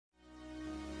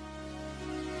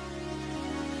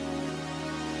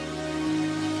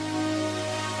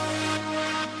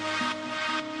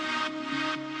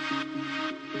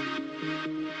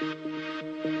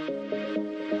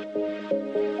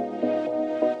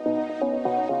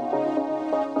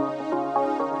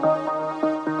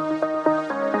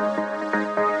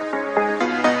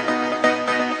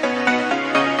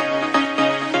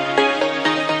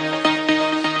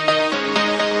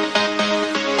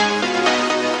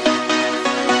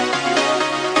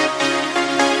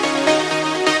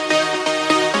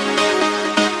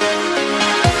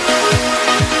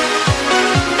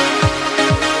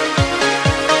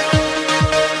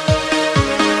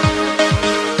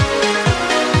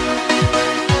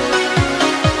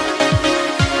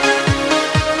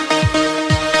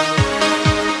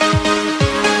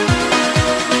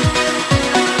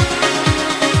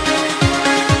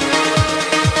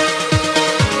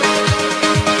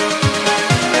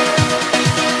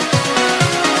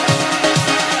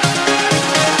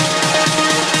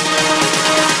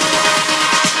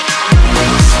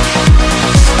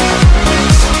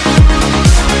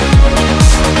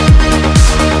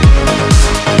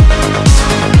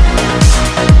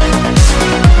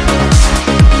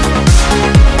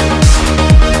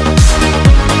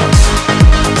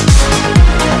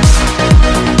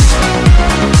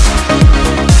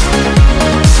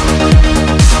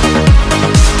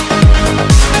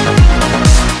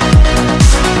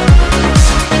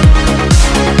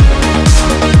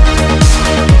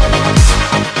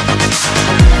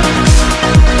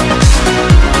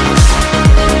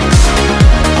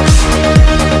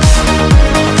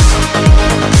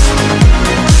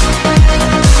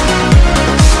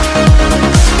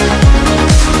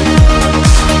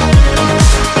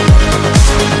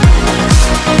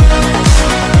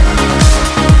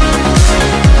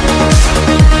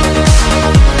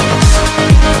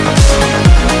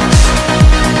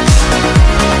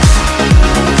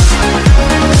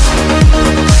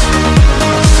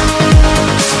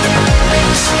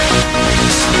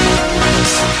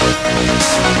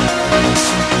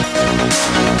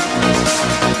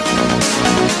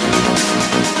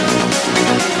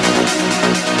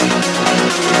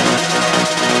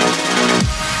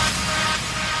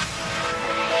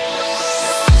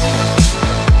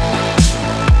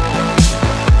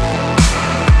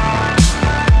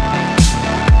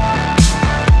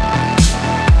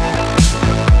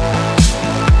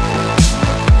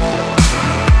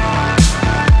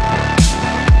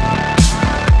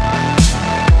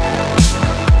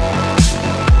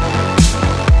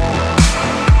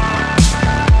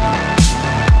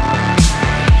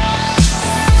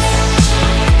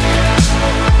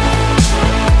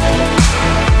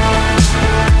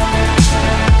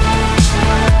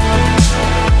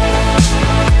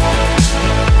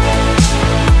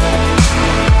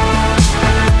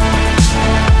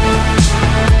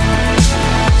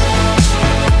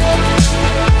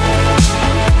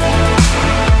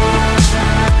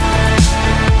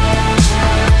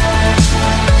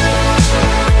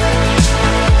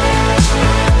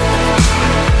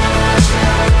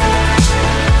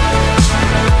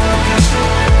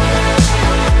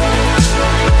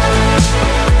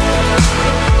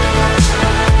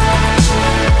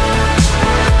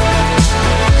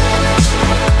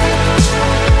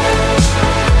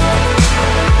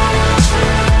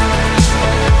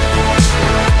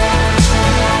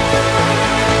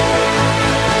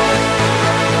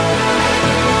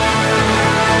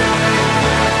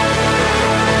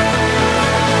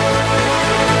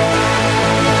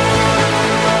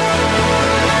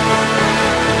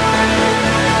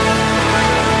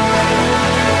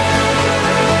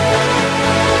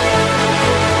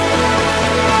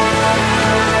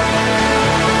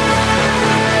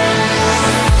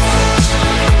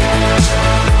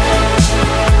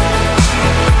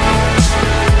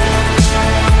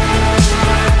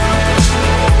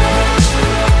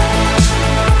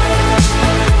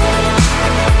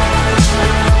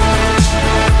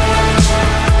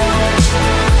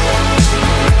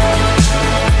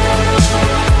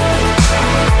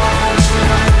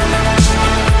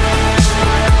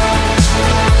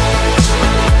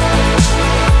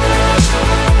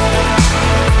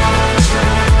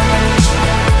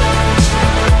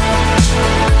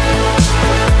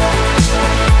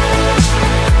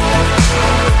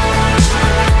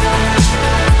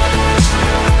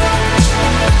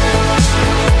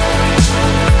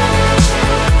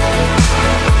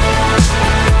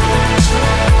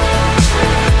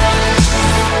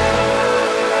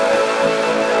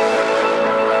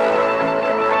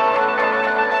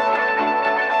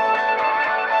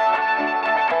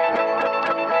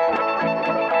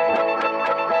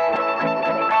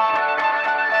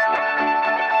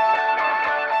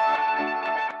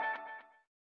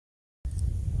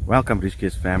Welcome, Rich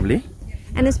Kids family.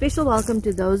 And a special welcome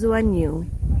to those who are new.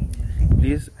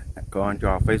 Please go onto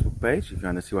our Facebook page if you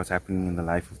want to see what's happening in the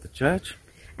life of the church.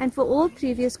 And for all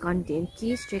previous content,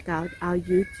 please check out our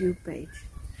YouTube page.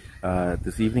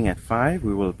 This evening at 5,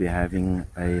 we will be having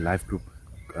a live group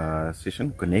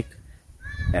session, Connect,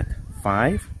 at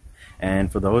 5. And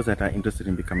for those that are interested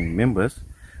in becoming members,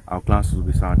 our classes will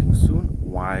be starting soon.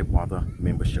 Why bother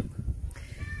membership?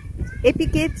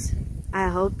 Epic Kids, I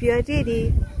hope you are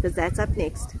ready, because that's up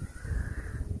next.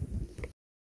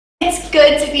 It's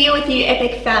good to be with you,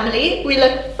 Epic family. We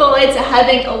look forward to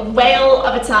having a whale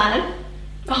of a time.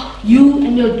 Oh, you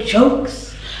and your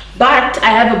jokes. But I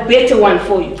have a better one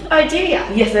for you. Oh, do you?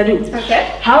 Yes, I do.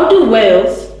 Okay. How do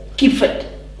whales keep fit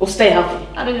or stay healthy?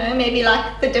 I don't know, maybe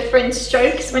like the different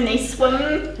strokes when they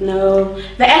swim. No,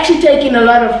 they actually take in a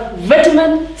lot of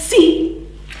vitamin C.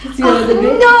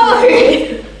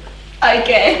 No!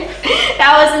 Okay,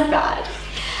 that wasn't bad.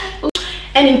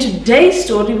 And in today's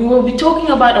story, we will be talking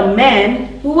about a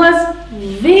man who was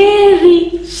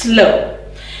very slow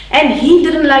and he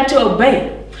didn't like to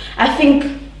obey. I think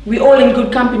we're all in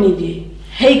good company there.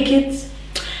 Hey kids.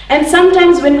 And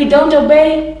sometimes when we don't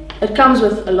obey, it comes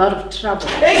with a lot of trouble.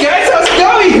 Hey guys, how's it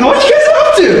going? What are you guys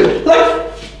up to?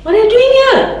 Like, what are you doing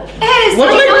here? Hey, so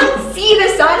you not see the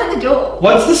sign on the door?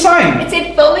 what's the sign? It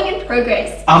said filming in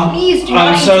progress. Please do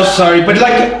I'm not so interrupt. sorry, but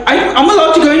like, I'm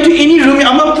allowed to go into any room.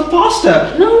 I'm not the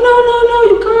pastor. No,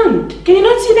 you can't. Can you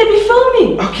not see that we're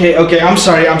filming? Okay, I'm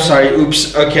sorry.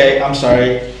 Oops, okay, I'm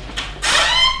sorry.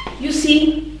 You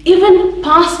see, even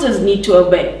pastors need to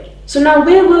obey. So now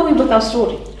where were we with our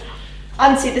story?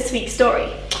 On to this week's story.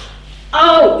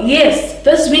 Oh yes,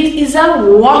 this week is a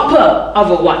whopper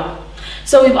of a one.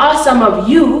 So we've asked some of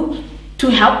you to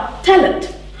help tell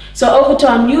it. So over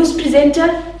to our news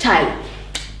presenter, Tyler.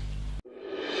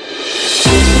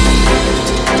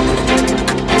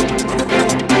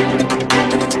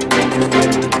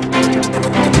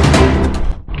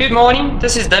 Good morning,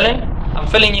 this is Dylan. I'm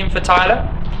filling in for Tyler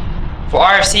for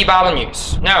RFC Bible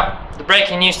News. Now, the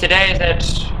breaking news today is that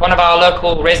one of our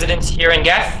local residents here in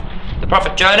Gath, the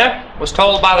prophet Jonah, was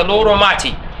told by the Lord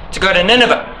Almighty to go to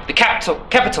Nineveh, the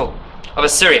capital of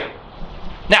Assyria.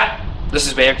 Now, this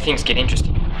is where everything's getting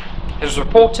interesting. It was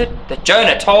reported that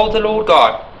Jonah told the Lord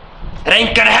God, "It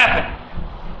ain't gonna happen."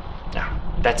 Now,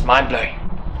 that's mind-blowing.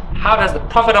 How does the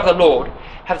prophet of the Lord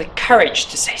have the courage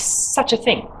to say such a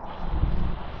thing?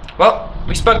 Well,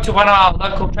 we spoke to one of our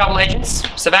local travel agents,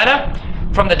 Savannah,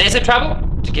 from the Desert Travel,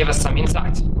 to give us some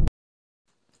insight.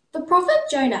 The prophet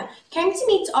Jonah came to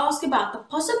me to ask about the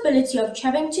possibility of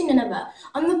traveling to Nineveh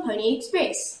on the Pony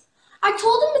Express. I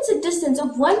told him it's a distance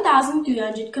of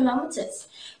 1,300 kilometers.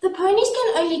 The ponies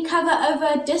can only cover over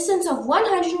a distance of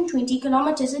 120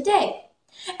 kilometers a day,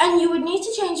 and you would need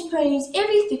to change ponies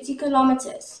every 30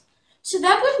 kilometers. So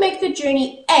that would make the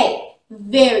journey A,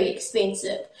 very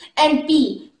expensive, and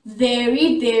B,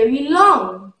 very, very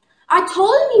long. I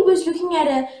told him he was looking at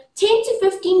a 10 to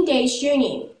 15 days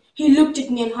journey. He looked at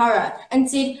me in horror and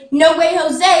said, "No way,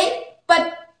 Jose,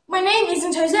 but my name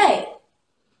isn't Jose."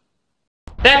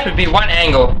 That would be one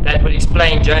angle that would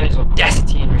explain Jonah's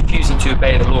audacity in refusing to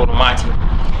obey the Lord Almighty.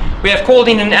 We have called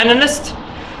in an analyst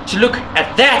to look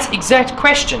at that exact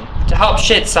question to help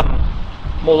shed some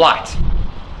more light.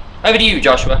 Over to you,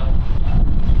 Joshua.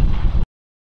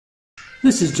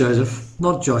 This is Joseph,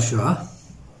 not Joshua.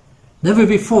 Never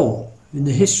before in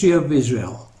the history of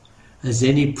Israel has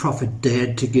any prophet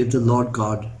dared to give the Lord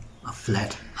God a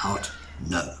flat-out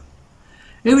no.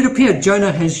 It would appear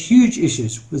Jonah has huge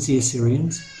issues with the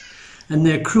Assyrians and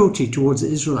their cruelty towards the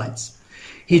Israelites.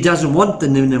 He doesn't want the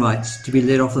Ninevites to be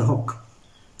let off the hook.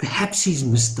 Perhaps he's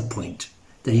missed the point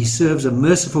that he serves a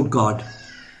merciful God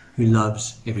who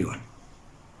loves everyone.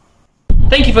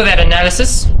 Thank you for that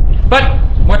analysis. But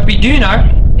what we do know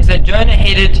is that Jonah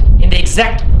headed in the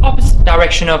exact opposite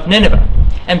direction of Nineveh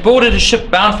and boarded a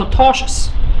ship bound for Tarshish.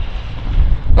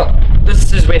 Well,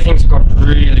 this is where things got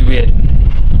really weird.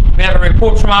 We have a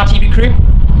report from our TV crew,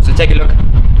 so take a look.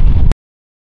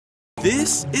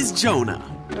 This is Jonah.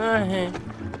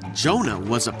 Jonah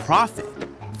was a prophet.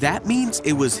 That means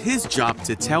it was his job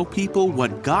to tell people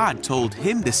what God told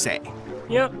him to say.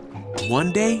 Yep.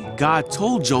 One day, God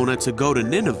told Jonah to go to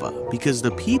Nineveh because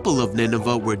the people of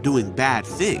Nineveh were doing bad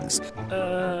things.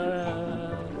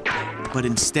 But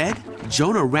instead,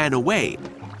 Jonah ran away.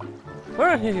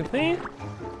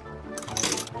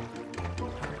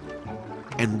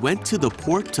 And went to the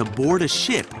port to board a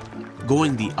ship,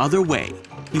 going the other way.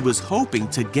 He was hoping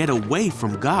to get away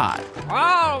from God.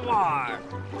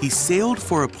 He sailed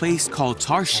for a place called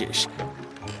Tarshish.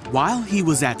 While he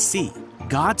was at sea,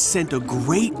 God sent a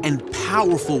great and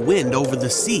powerful wind over the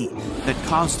sea that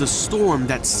caused a storm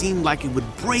that seemed like it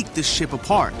would break the ship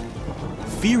apart.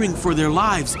 Fearing for their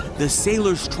lives, the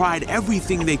sailors tried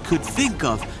everything they could think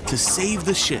of to save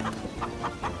the ship.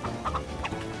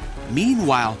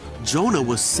 Meanwhile, Jonah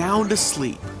was sound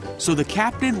asleep, so the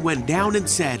captain went down and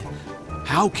said,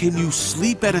 "How can you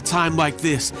sleep at a time like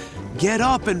this? Get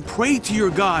up and pray to your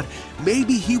God.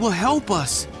 Maybe he will help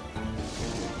us."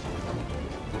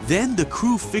 Then the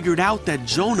crew figured out that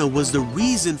Jonah was the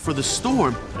reason for the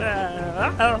storm.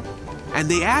 And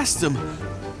they asked him,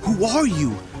 "Who are you?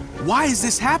 Why is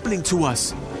this happening to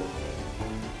us?"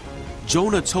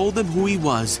 Jonah told them who he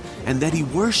was and that he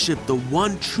worshipped the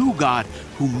one true God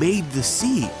who made the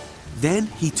sea. Then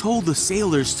he told the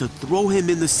sailors to throw him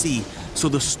in the sea so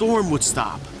the storm would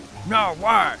stop. No,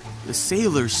 why? The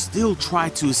sailors still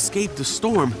tried to escape the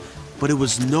storm, but it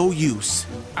was no use.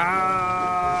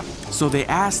 So they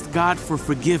asked God for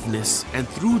forgiveness and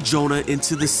threw Jonah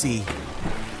into the sea.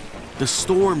 The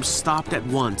storm stopped at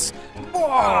once.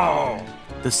 Whoa!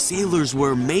 The sailors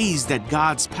were amazed at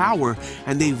God's power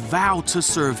and they vowed to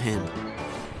serve him.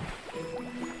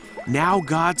 Now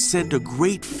God sent a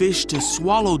great fish to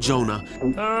swallow Jonah.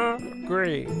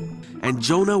 Great. And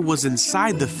Jonah was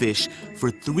inside the fish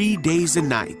for 3 days and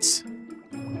nights.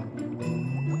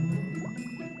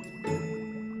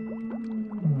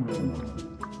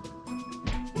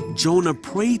 Jonah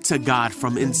prayed to God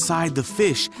from inside the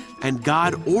fish, and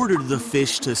God ordered the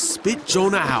fish to spit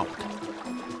Jonah out.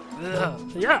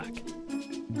 Yuck.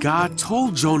 God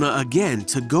told Jonah again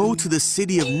to go to the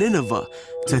city of Nineveh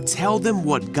to tell them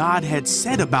what God had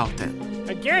said about them.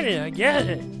 I get it, I get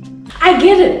it. I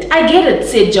get it,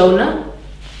 said Jonah.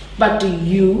 But do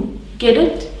you get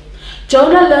it?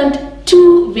 Jonah learned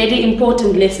 2 very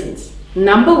important lessons.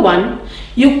 Number 1,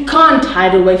 you can't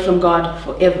hide away from God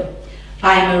forever.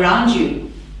 I am around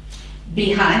you,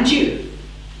 behind you,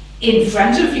 in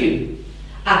front of you.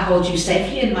 I hold you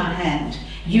safely in my hand.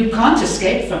 You can't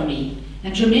escape from me.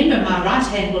 And remember, my right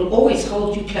hand will always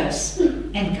hold you close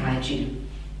and guide you.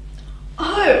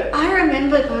 Oh, I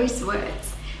remember those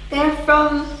words. They're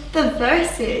from the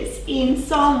verses in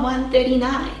Psalm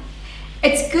 139.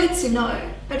 It's good to know,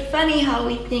 but funny how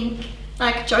we think,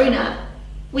 like Jonah,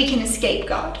 we can escape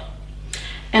God.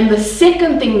 And the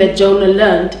second thing that Jonah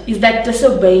learned is that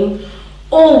disobeying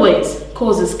always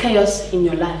causes chaos in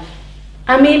your life.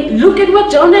 I mean, look at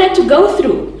what Jonah had to go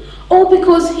through, all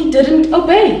because he didn't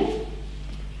obey.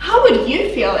 How would you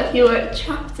feel if you were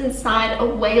trapped inside a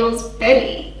whale's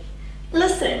belly?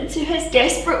 Listen to his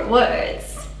desperate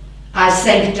words. I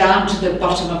sank down to the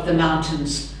bottom of the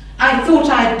mountains. I thought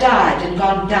I had died and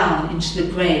gone down into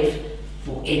the grave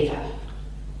forever.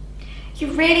 You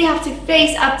really have to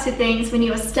face up to things when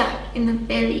you are stuck in the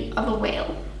belly of a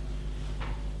whale.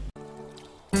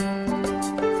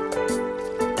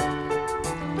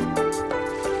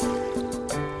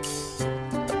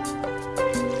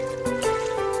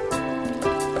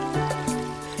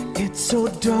 It's so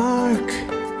dark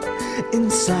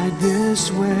inside this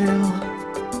whale,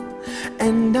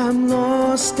 and I'm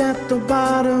lost at the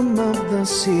bottom of the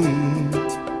sea.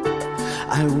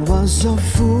 I was a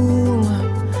fool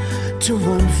to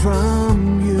run from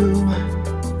you.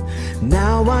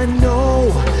 Now I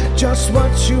know just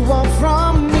what you want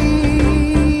from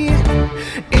me.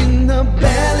 In the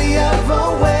belly of a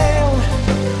whale,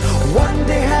 one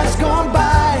day has gone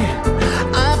by.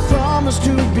 I promise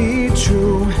to be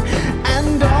true,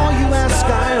 and all you ask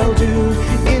I'll do.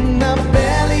 In the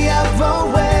belly of a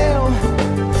whale,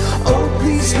 oh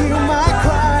please hear my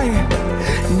cry.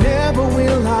 Never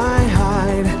will I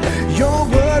hide. Your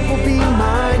word will be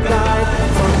my guide.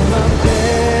 From the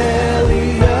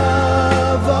belly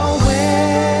of a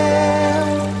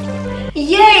whale.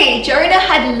 Yay! Jonah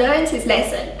had learned his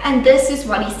lesson, and this is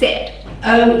what he said.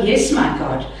 Oh yes, my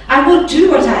God, I will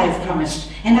do what I have promised,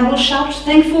 and I will shout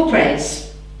thankful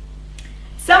praise.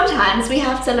 Sometimes we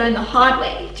have to learn the hard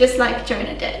way, just like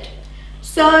Jonah did.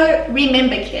 So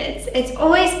remember kids, it's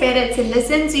always better to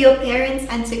listen to your parents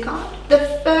and to God the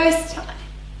first time.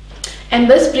 And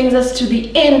this brings us to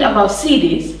the end of our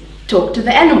series, Talk to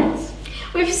the Animals.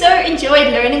 We've so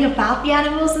enjoyed learning about the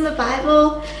animals in the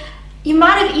Bible. You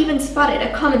might have even spotted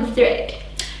a common thread.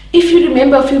 If you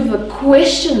remember a few of the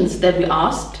questions that we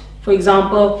asked, for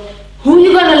example, who are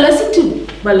you going to listen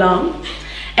to, Balang?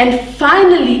 And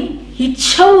finally, he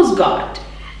chose God.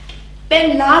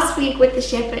 Then last week with the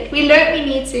shepherd, we learned we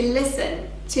need to listen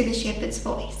to the shepherd's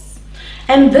voice.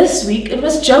 And this week it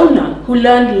was Jonah who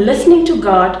learned listening to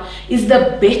God is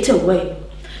the better way.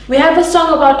 We have a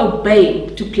song about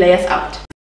obeying to play us out.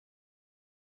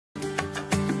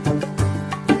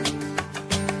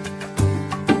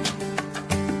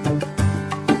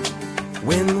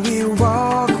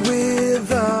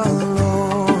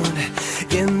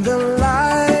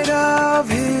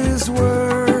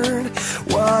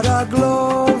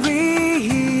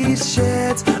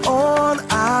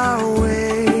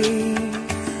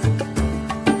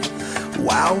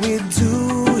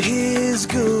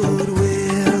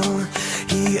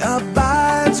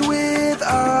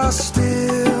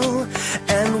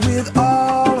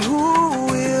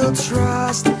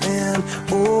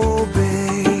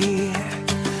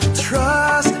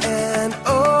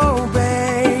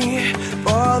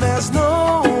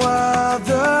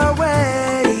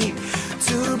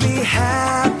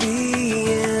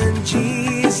 happy in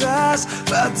Jesus,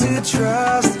 but to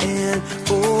trust and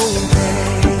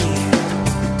obey.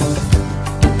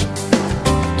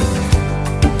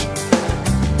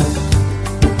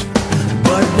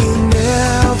 But we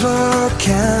never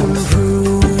can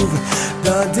prove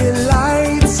the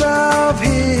delights of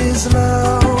His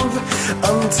love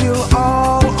until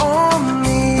all on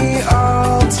the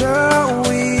altar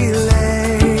we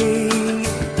lay.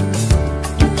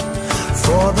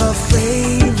 For the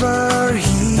favor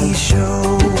He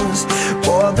shows,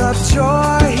 for the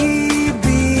joy He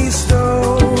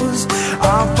bestows,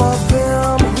 are for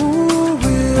them who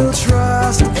will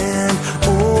trust and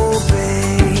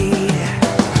obey.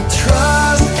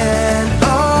 Trust and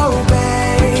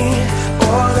obey,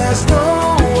 for there's no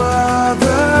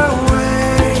other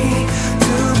way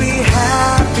to be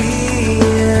happy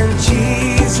in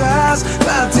Jesus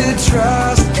but to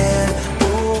trust and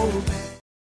obey.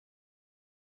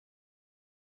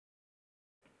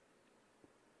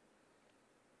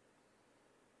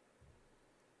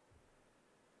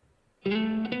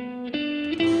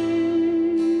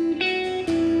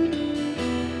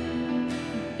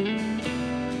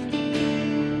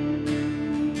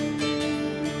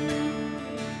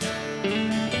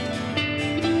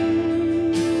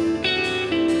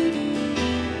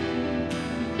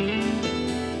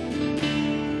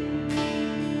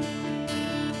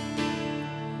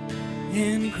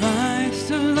 In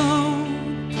Christ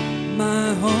alone,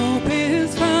 my hope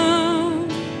is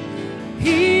found.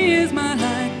 He is my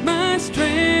light, my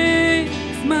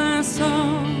strength, my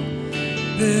song.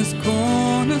 This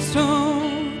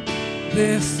cornerstone,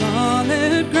 this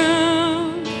solid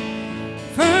ground,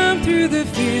 firm through the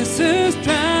fiercest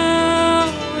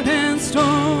drought and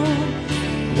storm.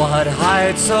 What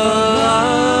heights of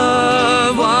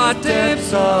love, what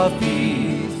depths of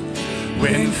peace,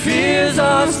 when fears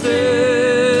are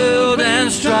stilled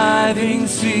and striving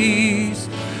cease.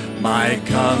 My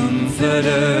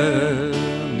comforter,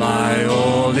 my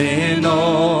all in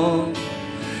all,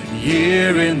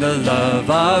 here in the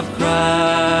love of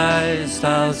Christ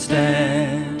I'll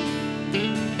stand.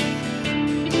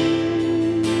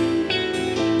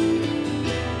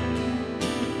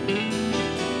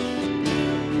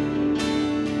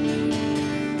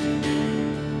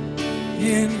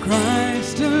 In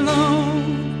Christ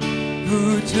alone,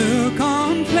 who took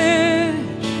on flesh,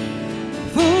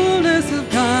 fullness of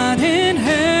God in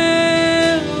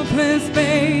helpless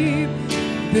babe,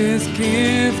 this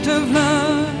gift of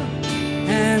love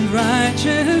and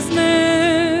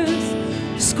righteousness,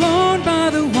 scorned by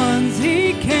the ones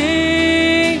He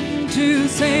came to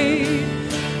save.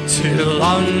 Till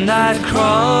on that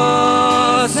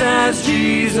cross as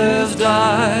Jesus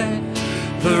died,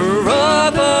 the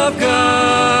wrath of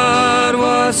God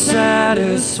was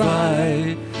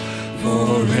satisfied.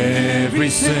 For every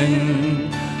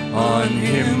sin on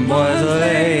Him was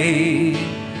laid.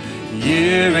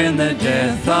 Here in the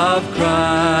death of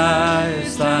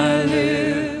Christ I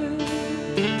live.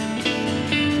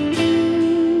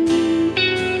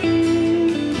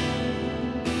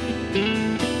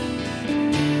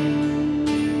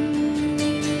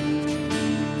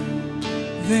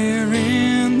 There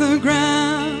in the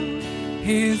ground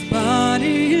His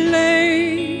body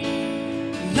lay,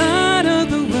 light of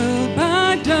the world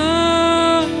by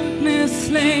darkness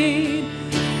slain,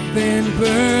 then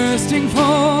bursting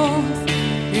forth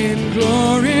in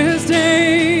glorious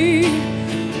day,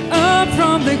 up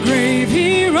from the grave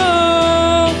He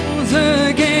rose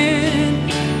again.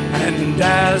 And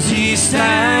as He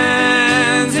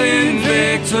stands in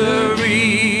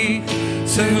victory,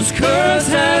 since curse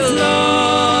has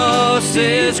lost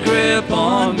its grip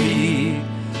on me,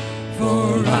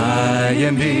 for I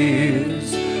am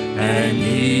His and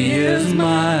He is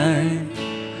mine,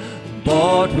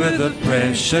 bought with the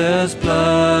precious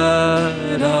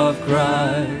blood of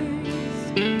Christ.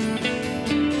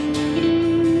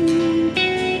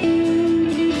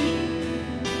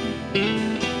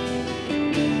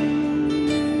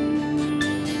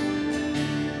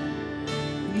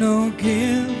 No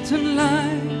guilt in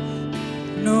life,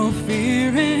 no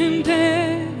fear in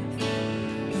death.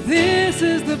 This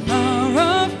is the power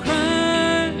of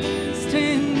Christ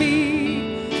in me.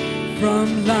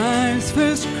 From life's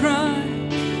first cry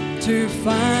to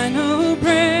final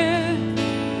breath,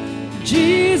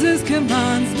 Jesus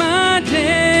commands my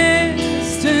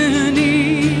destiny.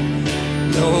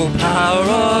 No power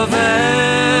of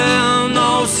hell,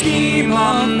 no scheme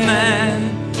of man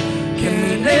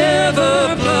can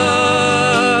ever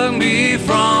pluck me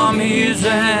from His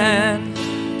hand,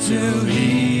 till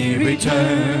He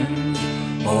returns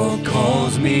or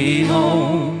calls me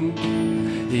home.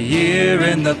 He Here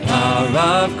in the power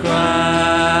of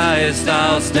Christ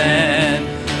I'll stand.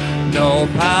 No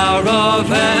power of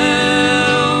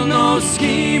hell, no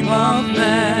scheme of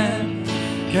man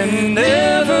can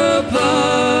ever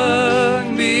pluck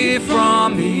me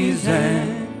from his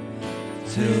hand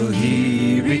till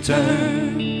he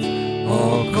returns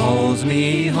or calls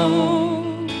me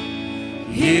home.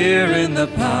 Here in the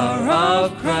power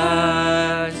of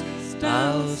Christ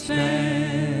I'll stand.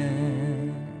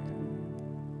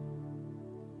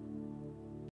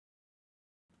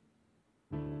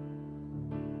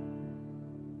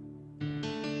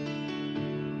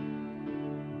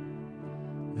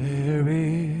 There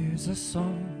is a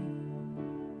song,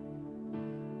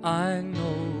 I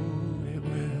know it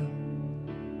well,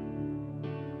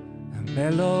 a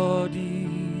melody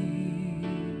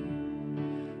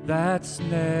that's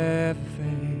never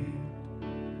fade.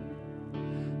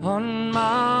 On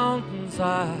mountains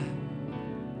high,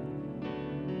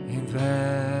 in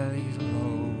valleys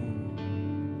low,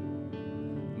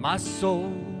 my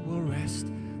soul will rest,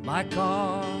 my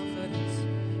confidence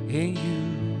in you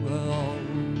alone.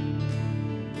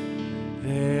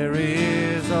 There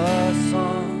is a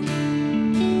song,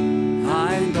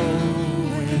 I know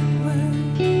it well,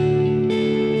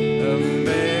 a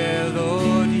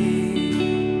melody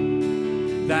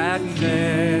that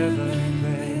never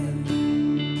fails.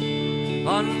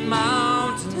 On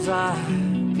mountains high,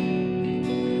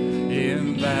 in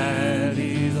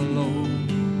valleys low,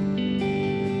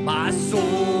 my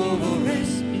soul will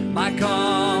rest, my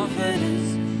confidence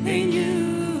in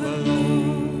you alone.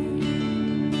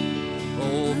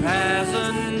 Has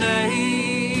a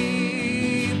name,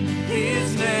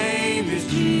 his name is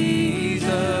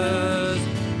Jesus,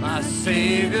 my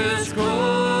Savior's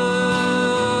cross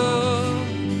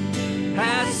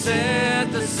has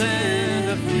set the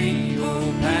sinner free.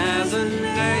 Hope has a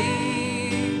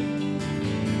name,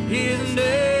 his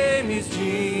name is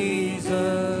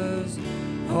Jesus.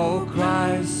 Oh,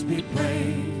 Christ be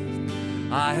praised,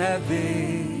 I have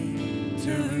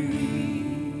victory.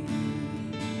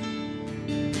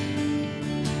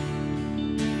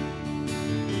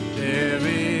 There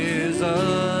is a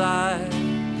light,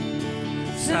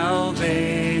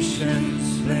 salvation's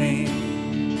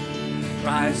flame,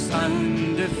 Christ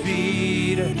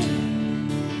undefeated,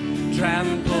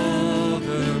 trampled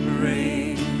the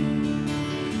grave.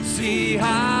 See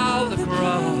how the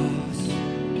cross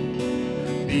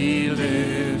be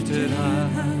lifted high.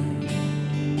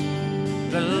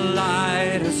 The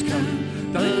light has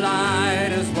come, the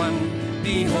light has won,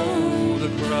 behold the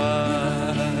Christ.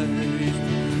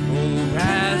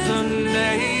 Has a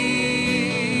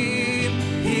name,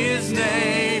 his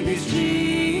name is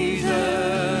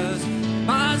Jesus,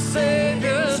 my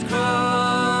Savior's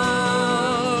cross.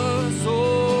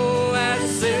 Oh, has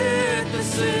set the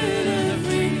sinner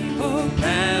free. Hope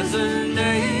has a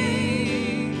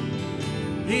name,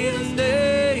 his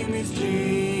name is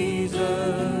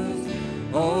Jesus.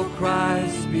 Oh,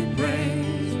 Christ be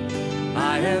praised,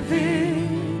 I have victory.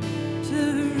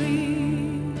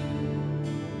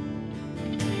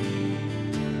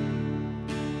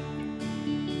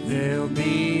 There'll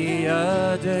be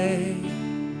a day,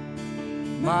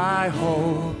 my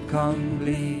hope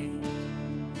complete,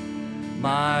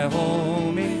 my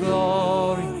home in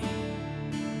glory,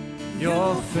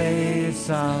 your face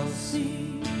I'll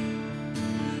see.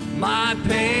 My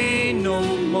pain no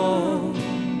more,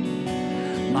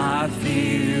 my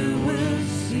fear will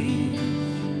cease.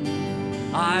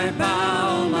 I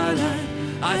bow my life,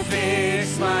 I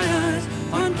fix my eyes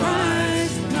on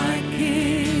Christ my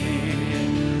King.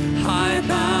 I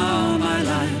bow my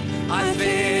life, I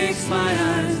fix my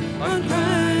eyes on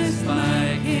Christ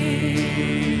my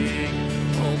King.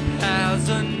 Hope has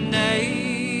a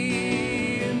name,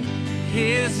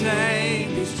 his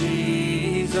name is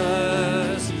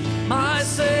Jesus, my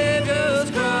Savior's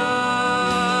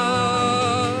cross.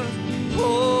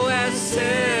 Oh, has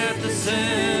set the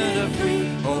sinner free.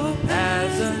 Hope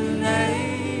has a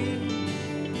name,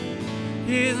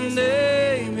 his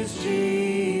name is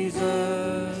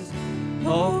Jesus.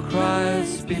 Oh,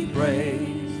 Christ be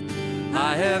praised,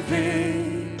 I have victory.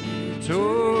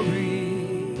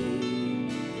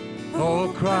 Oh,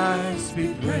 Christ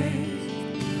be praised,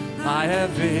 I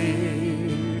have victory.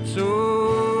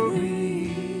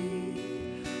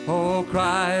 Oh,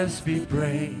 Christ be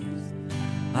praised,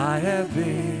 I have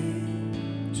victory.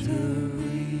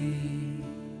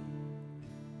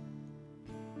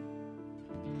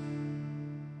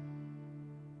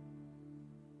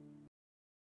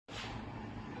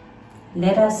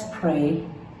 Let us pray.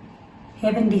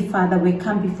 Heavenly Father, we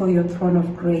come before your throne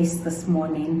of grace this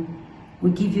morning.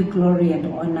 We give you glory and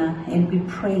honor, and we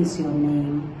praise your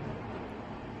name.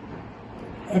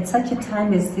 At such a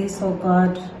time as this, oh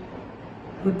God,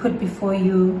 we put before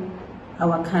you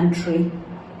our country.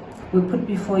 We put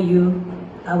before you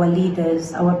our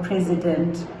leaders, our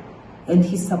president and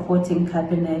his supporting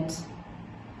cabinet.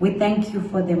 We thank you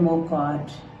for them, oh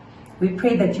God. We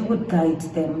pray that you would guide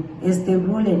them as they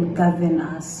rule and govern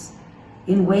us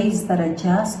in ways that are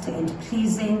just and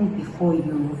pleasing before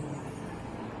you.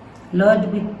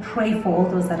 Lord, we pray for all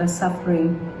those that are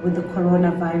suffering with the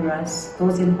coronavirus,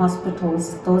 those in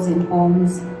hospitals, those in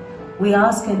homes. We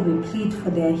ask and we plead for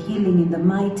their healing in the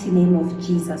mighty name of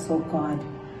Jesus, oh God.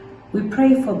 We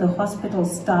pray for the hospital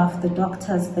staff, the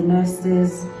doctors, the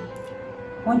nurses.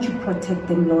 Won't you protect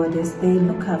them, Lord, as they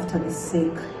look after the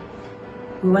sick.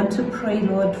 We want to pray,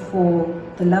 Lord, for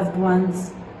the loved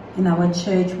ones in our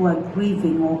church who are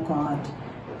grieving, oh God,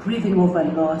 grieving over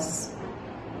loss.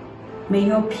 May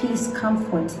your peace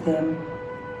comfort them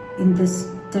in these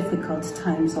difficult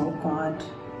times, oh God.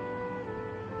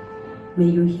 May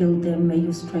you heal them, may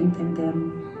you strengthen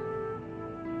them.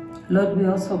 Lord, we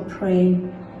also pray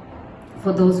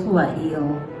for those who are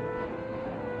ill.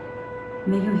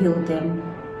 May you heal them.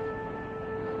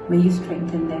 May you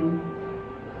strengthen them.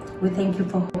 We thank you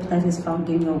for hope that is found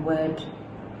in your word.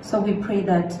 So we pray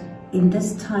that in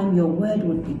this time your word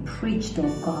would be preached, oh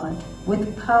God,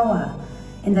 with power,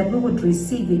 and that we would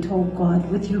receive it, oh God,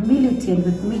 with humility and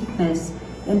with meekness,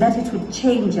 and that it would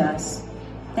change us.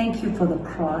 Thank you for the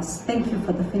cross. Thank you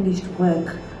for the finished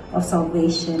work of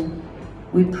salvation.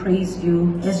 We praise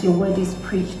you as your word is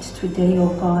preached today,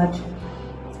 oh God.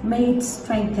 May it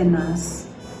strengthen us.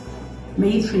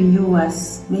 May it renew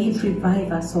us. May it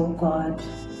revive us, oh God.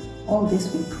 All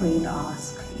this we pray and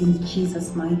ask in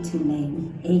Jesus' mighty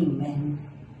name. Amen.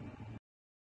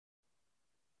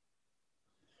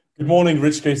 Good morning,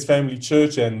 Rich Grace Family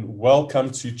Church, and welcome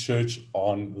to Church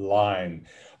Online.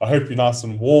 I hope you're nice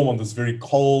and warm on this very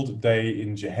cold day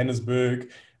in Johannesburg,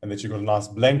 and that you've got a nice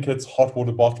blanket, hot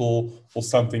water bottle, or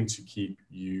something to keep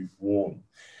you warm.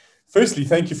 Firstly,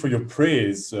 thank you for your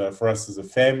prayers for us as a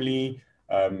family.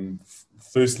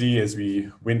 Firstly, as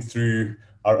we went through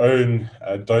our own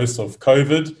dose of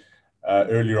COVID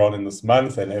earlier on in this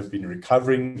month and have been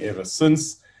recovering ever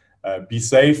since. Be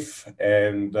safe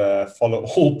and follow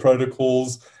all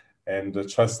protocols, and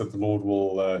trust that the Lord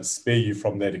will spare you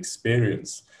from that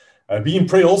experience. Be in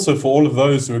prayer also for all of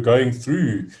those who are going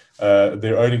through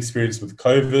their own experience with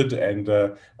COVID, and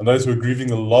those who are grieving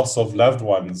the loss of loved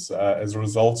ones as a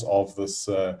result of this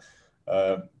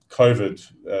COVID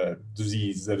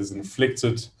disease that is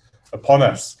inflicted upon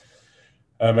us.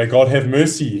 May God have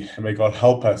mercy, and may God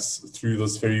help us through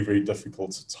this very, very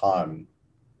difficult time.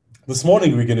 This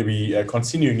morning, we're going to be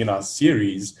continuing in our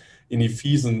series in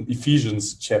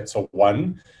Ephesians chapter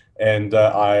 1. And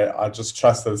I just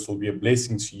trust that this will be a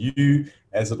blessing to you,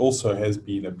 as it also has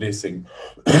been a blessing,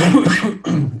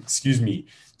 excuse me,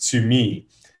 to me.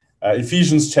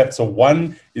 Ephesians chapter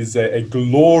 1 is a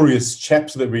glorious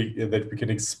chapter that we can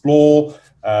explore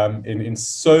in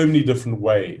so many different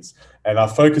ways. And our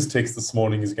focus text this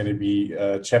morning is going to be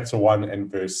chapter 1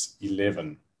 and verse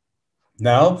 11.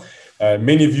 Now,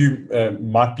 many of you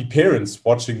might be parents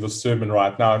watching this sermon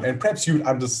right now, and perhaps you would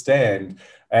understand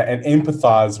and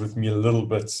empathize with me a little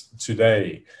bit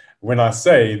today when I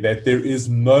say that there is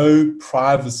no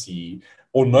privacy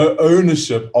or no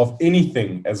ownership of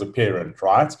anything as a parent,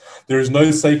 right? There is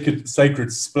no sacred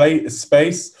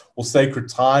space or sacred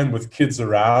time with kids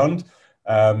around,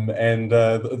 and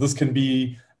this can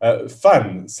be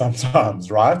fun sometimes,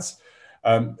 right?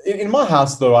 In my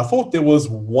house, though, I thought there was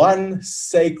one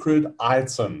sacred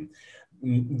item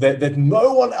that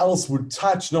no one else would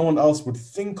touch, no one else would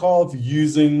think of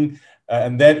using,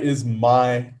 and that is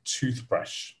my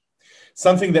toothbrush.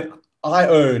 Something that I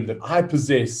own, that I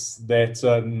possess, that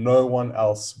no one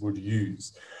else would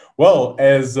use. Well,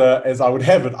 as I would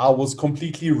have it, I was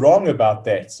completely wrong about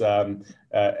that,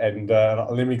 and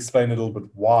let me explain a little bit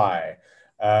why.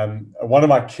 One of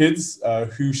my kids,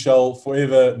 who shall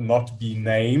forever not be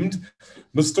named,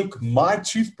 mistook my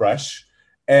toothbrush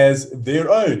as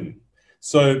their own.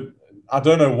 So I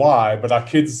don't know why, but our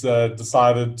kids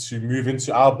decided to move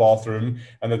into our bathroom,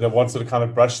 and that they wanted to kind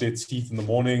of brush their teeth in the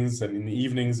mornings and in the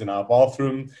evenings in our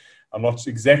bathroom. I'm not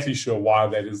exactly sure why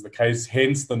that is the case,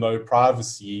 hence the no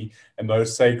privacy and no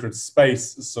sacred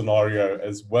space scenario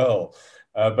as well.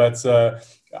 But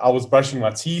I was brushing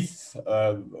my teeth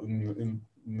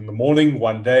in the morning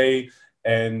one day,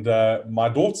 and my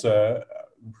daughter,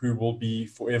 who will be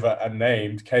forever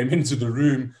unnamed, came into the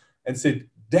room and said,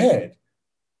 "Dad,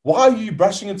 why are you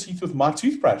brushing your teeth with my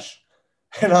toothbrush?"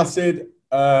 And I said,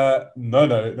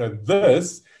 no,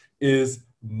 this is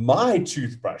my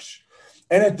toothbrush.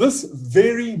 And at this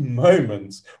very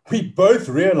moment, we both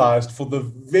realized for the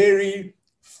very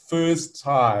first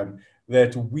time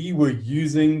that we were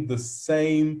using the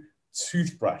same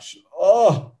toothbrush.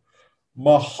 Oh,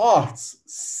 my heart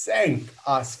sank.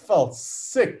 I felt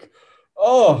sick.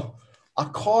 Oh, I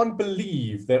can't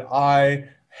believe that I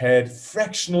had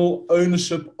fractional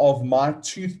ownership of my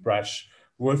toothbrush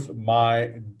with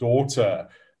my daughter.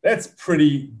 That's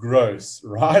pretty gross,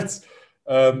 right?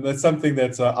 That's something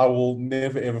that I will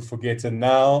never, ever forget. And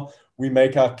now we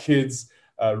make our kids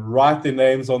write their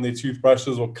names on their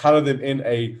toothbrushes or color them in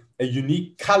a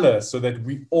unique color so that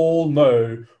we all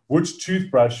know which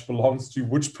toothbrush belongs to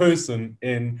which person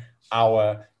in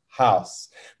our house.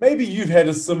 Maybe you've had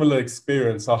a similar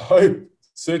experience. I hope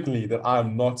certainly that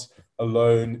I'm not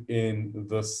alone in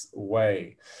this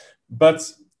way.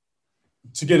 But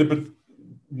to get a bit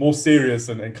more serious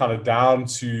and kind of down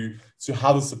to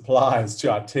how this applies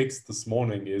to our text this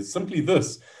morning is simply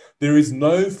this: there is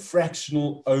no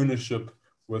fractional ownership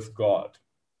with God.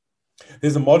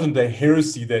 There's a modern day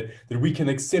heresy that we can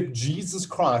accept Jesus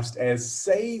Christ as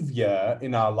Savior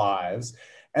in our lives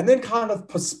and then kind of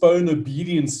postpone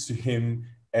obedience to him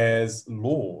as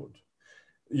Lord.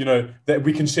 You know, that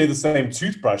we can share the same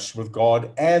toothbrush with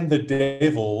God and the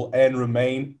devil and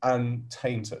remain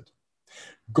untainted.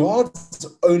 God's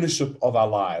ownership of our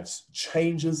lives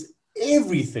changes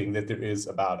everything that there is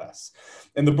about us.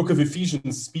 And the book of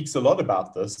Ephesians speaks a lot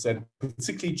about this, and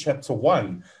particularly chapter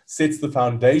 1 sets the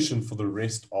foundation for the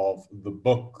rest of the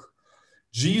book.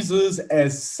 Jesus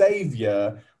as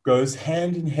Savior goes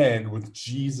hand in hand with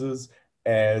Jesus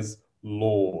as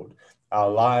Lord. Our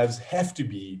lives have to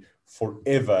be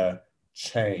forever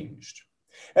changed.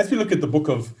 As we look at the book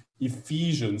of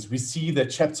Ephesians, we see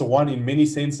that chapter 1 in many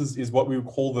senses is what we would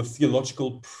call the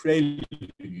theological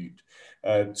prelude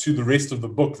to the rest of the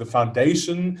book. The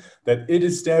foundation that it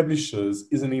establishes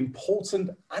is an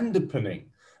important underpinning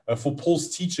for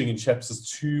Paul's teaching in chapters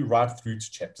 2 right through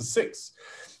to chapter 6.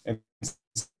 And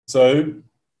so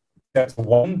chapter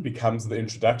 1 becomes the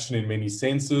introduction in many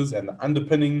senses and the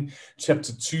underpinning.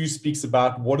 Chapter 2 speaks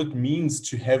about what it means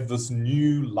to have this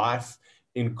new life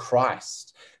in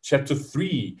Christ. Chapter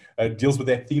 3 deals with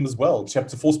that theme as well.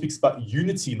 Chapter 4 speaks about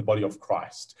unity in the body of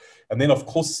Christ. And then, of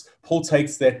course, Paul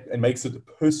takes that and makes it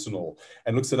personal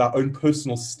and looks at our own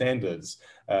personal standards,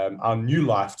 our new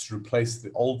life to replace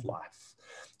the old life.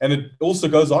 And it also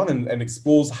goes on and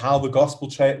explores how the gospel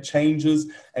changes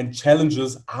and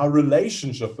challenges our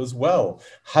relationship as well.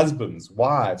 Husbands,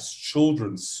 wives,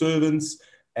 children, servants,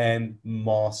 and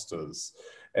masters.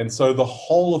 And so the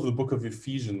whole of the book of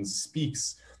Ephesians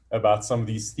speaks about some of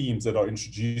these themes that are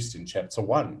introduced in chapter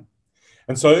 1.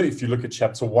 And so if you look at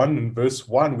chapter 1 and verse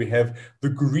 1, we have the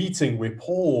greeting where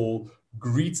Paul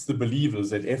greets the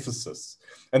believers at Ephesus.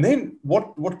 And then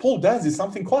what Paul does is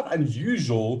something quite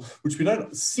unusual, which we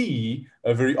don't see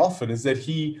very often, is that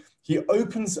he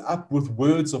opens up with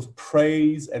words of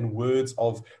praise and words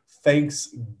of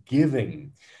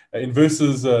thanksgiving. In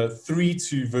verses 3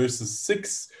 to verses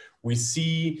 6, we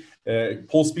see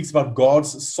Paul speaks about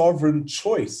God's sovereign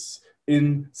choice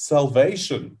in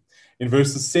salvation. In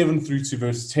verses 7 through to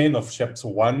verse 10 of chapter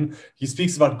 1, he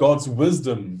speaks about God's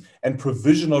wisdom and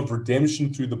provision of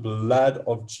redemption through the blood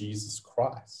of Jesus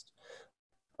Christ.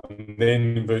 And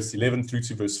then in verse 11 through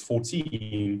to verse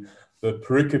 14, the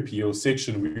pericope or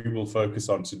section we will focus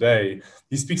on today,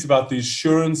 he speaks about the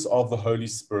assurance of the Holy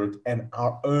Spirit and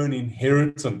our own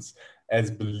inheritance as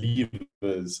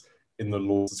believers in the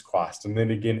Lord Jesus Christ. And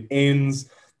then again ends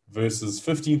verses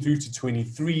 15 through to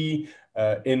 23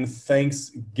 in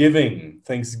thanksgiving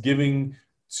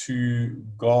to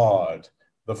God,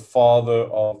 the Father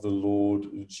of the Lord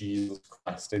Jesus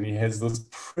Christ. And he has this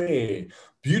prayer,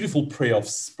 beautiful prayer of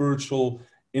spiritual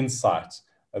insight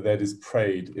that is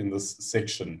prayed in this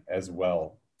section as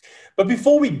well. But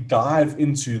before we dive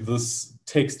into this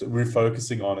text we're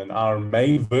focusing on, and our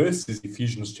main verse is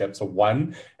Ephesians chapter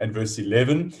 1 and verse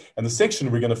 11, and the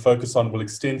section we're going to focus on will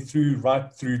extend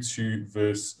right through to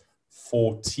verse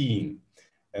 14.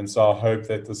 And so I hope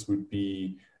that this would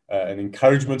be an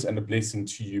encouragement and a blessing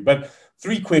to you. But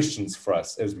 3 questions for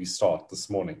us as we start this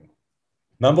morning.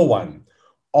 Number 1,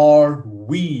 are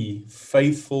we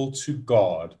faithful to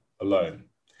God alone?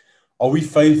 Are we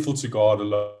faithful to God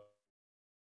alone?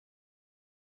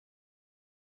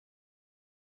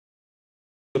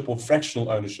 Or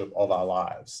fractional ownership of our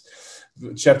lives.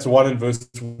 Chapter 1 and verse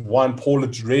 1, Paul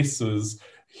addresses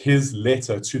his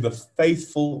letter to the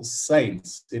faithful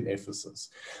saints in Ephesus.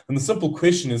 And the simple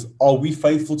question is, are we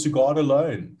faithful to God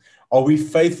alone? Are we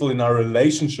faithful in our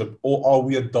relationship, or are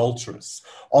we adulterous?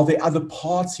 Are there other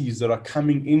parties that are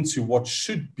coming into what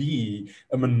should be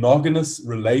a monogamous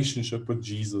relationship with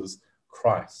Jesus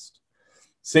Christ?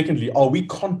 Secondly, are we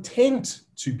content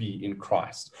to be in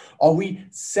Christ? Are we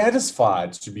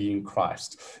satisfied to be in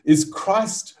Christ? Is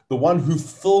Christ the one who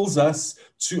fills us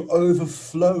to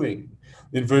overflowing?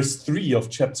 In verse 3 of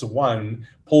chapter 1,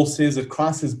 Paul says that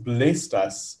Christ has blessed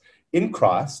us in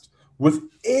Christ with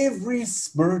every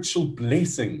spiritual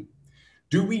blessing.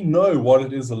 Do we know what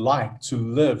it is like to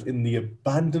live in the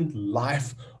abundant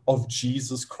life of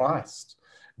Jesus Christ?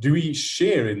 Do we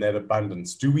share in that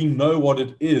abundance? Do we know what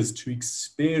it is to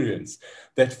experience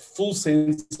that full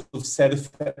sense of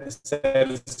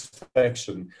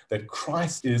satisfaction that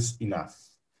Christ is enough?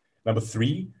 Number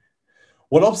 3,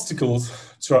 what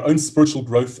obstacles to our own spiritual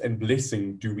growth and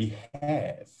blessing do we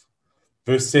have?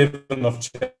 Verse 7 of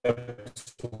chapter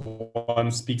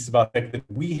 1 speaks about the fact that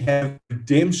we have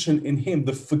redemption in him,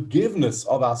 the forgiveness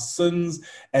of our sins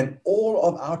and all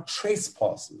of our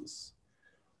trespasses.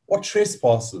 What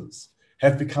trespasses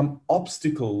have become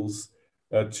obstacles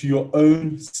to your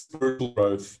own spiritual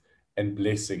growth and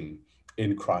blessing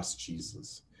in Christ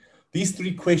Jesus? These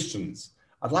 3 questions,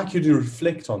 I'd like you to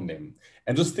reflect on them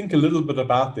and just think a little bit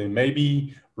about them.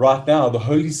 Maybe right now the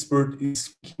Holy Spirit is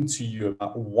speaking to you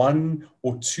about 1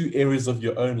 or 2 areas of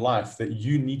your own life that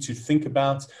you need to think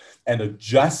about and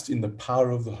adjust in the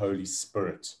power of the Holy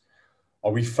Spirit.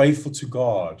 Are we faithful to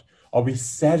God? Are we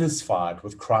satisfied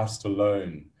with Christ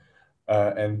alone?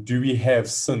 And do we have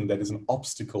sin that is an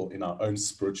obstacle in our own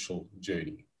spiritual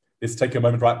journey? Let's take a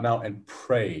moment right now and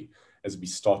pray as we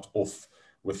start off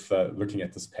with looking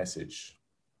at this passage.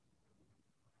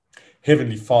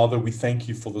 Heavenly Father, we thank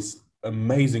you for this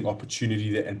amazing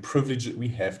opportunity and privilege that we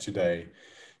have today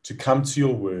to come to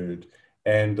your word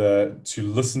and to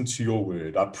listen to your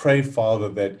word. I pray, Father,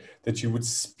 that you would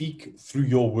speak through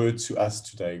your word to us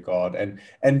today, God,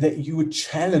 and that you would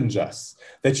challenge us,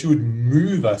 that you would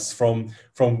move us from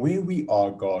where we are,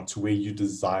 God, to where you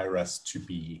desire us to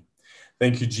be.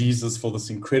 Thank you, Jesus, for this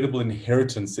incredible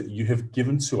inheritance that you have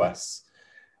given to us.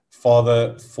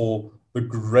 Father, for the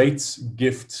great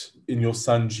gift in your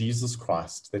Son, Jesus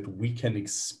Christ, that we can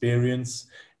experience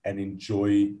and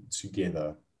enjoy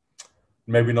together.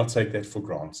 May we not take that for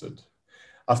granted.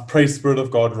 I've prayed, Spirit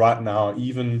of God, right now,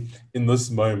 even in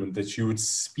this moment, that you would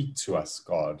speak to us,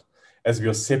 God, as we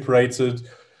are separated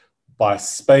by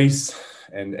space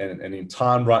and in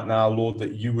time right now, Lord,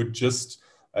 that you would just,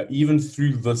 even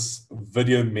through this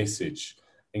video message,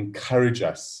 encourage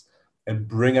us and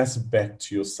bring us back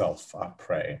to yourself, I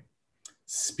pray.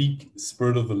 Speak,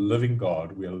 Spirit of the living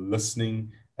God. We are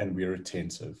listening and we are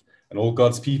attentive. And all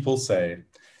God's people say,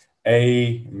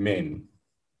 amen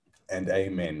and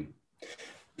amen.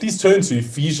 Please turn to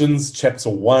Ephesians chapter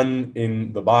 1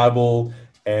 in the Bible,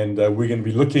 and we're going to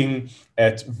be looking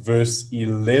at verse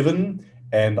 11,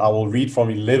 and I will read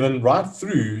from 11 right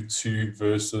through to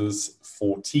verses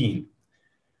 14.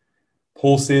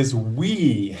 Paul says,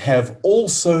 we have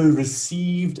also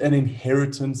received an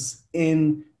inheritance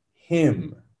in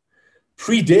him,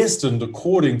 predestined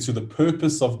according to the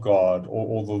purpose of God,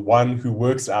 or the one who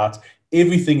works out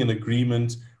everything in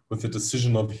agreement with the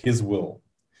decision of his will,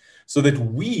 so that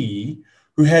we,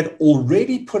 who had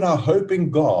already put our hope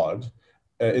in God,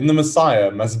 in the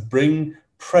Messiah, must bring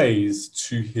praise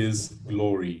to his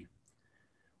glory.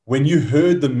 When you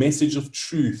heard the message of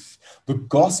truth, the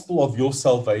gospel of your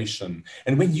salvation,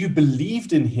 and when you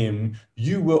believed in him,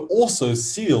 you were also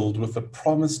sealed with the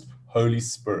promised Holy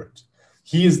Spirit.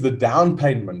 He is the down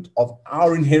payment of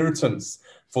our inheritance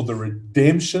for the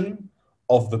redemption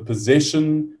of the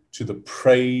possession to the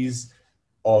praise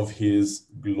of his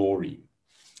glory.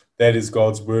 That is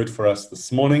God's word for us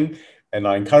this morning. And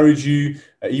I encourage you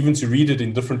even to read it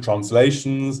in different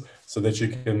translations so that you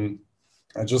can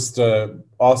just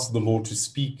ask the Lord to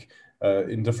speak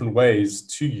in different ways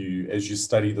to you as you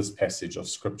study this passage of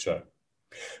Scripture.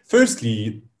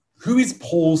 Firstly, who is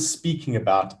Paul speaking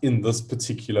about in this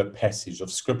particular passage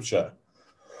of Scripture?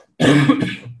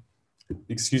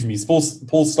 Excuse me.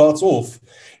 Paul starts off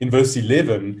in verse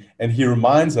 11, and he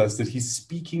reminds us that he's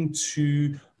speaking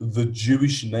to the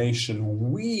Jewish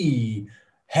nation. We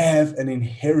have an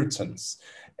inheritance.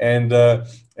 And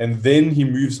then he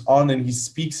moves on and he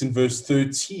speaks in verse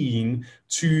 13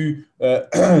 to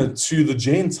the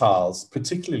Gentiles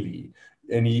particularly.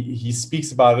 And he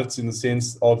speaks about it in the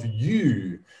sense of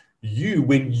you,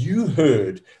 when you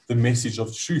heard the message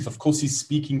of truth. Of course, he's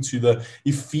speaking to the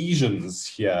Ephesians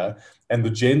here and the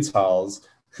Gentiles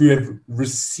who have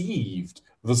received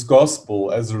this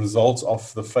gospel as a result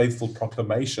of the faithful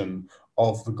proclamation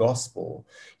of the gospel.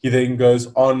 He then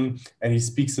goes on and he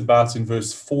speaks about in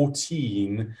verse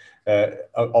 14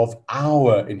 of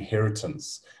our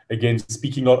inheritance. Again,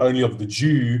 speaking not only of the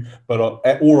Jew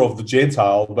or of the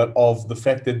Gentile, but of the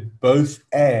fact that both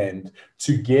and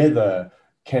together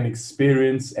can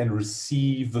experience and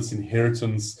receive this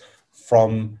inheritance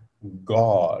from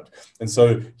God. And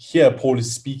so here Paul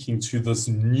is speaking to this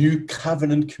new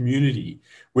covenant community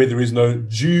where there is no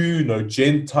Jew, no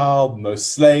Gentile, no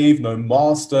slave, no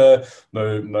master,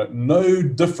 no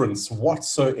difference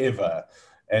whatsoever.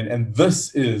 And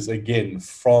this is, again,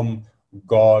 from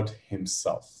God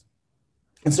himself.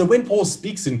 And so when Paul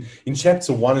speaks in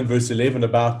chapter 1 and verse 11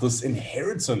 about this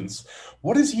inheritance,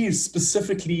 what is he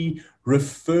specifically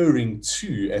referring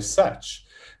to as such?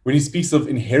 When he speaks of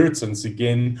inheritance,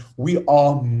 again, we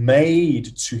are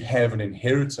made to have an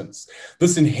inheritance.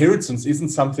 This inheritance isn't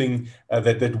something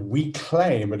that we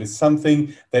claim. It is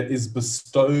something that is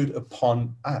bestowed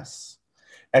upon us.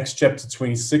 Acts chapter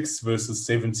 26, verses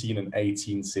 17 and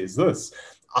 18 says this: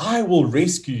 I will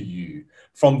rescue you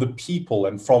from the people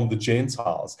and from the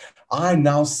Gentiles. I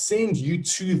now send you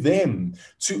to them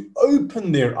to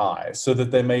open their eyes so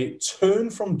that they may turn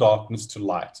from darkness to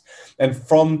light and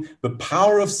from the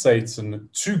power of Satan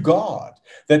to God,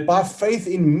 that by faith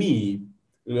in me,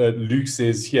 Luke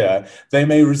says here, they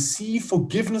may receive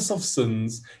forgiveness of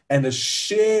sins and a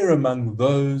share among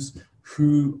those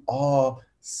who are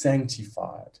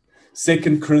sanctified.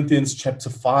 2 Corinthians chapter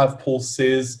 5, Paul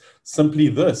says simply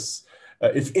this: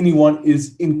 if anyone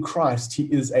is in Christ, he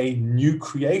is a new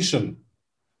creation.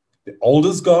 The old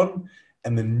is gone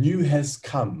and the new has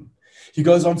come. He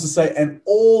goes on to say, and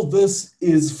all this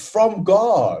is from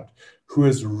God, who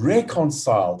has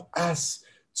reconciled us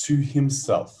to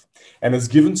himself and has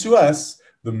given to us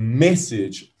the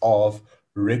message of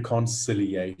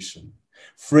reconciliation.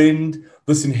 Friend,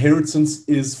 this inheritance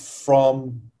is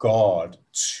from God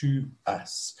to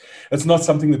us. It's not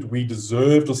something that we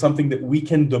deserved or something that we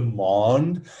can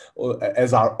demand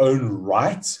as our own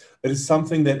right. It is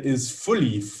something that is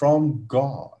fully from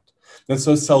God. And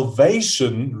so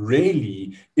salvation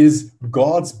really is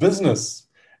God's business.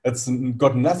 It's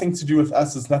got nothing to do with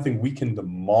us. It's nothing we can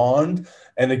demand.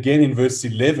 And again, in verse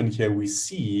 11 here, we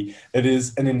see it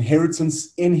is an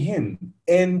inheritance in him,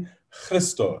 in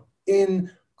Christo,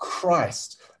 in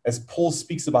Christ, as Paul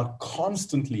speaks about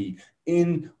constantly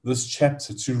in this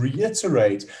chapter, to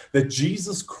reiterate that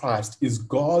Jesus Christ is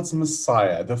God's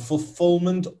Messiah, the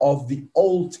fulfillment of the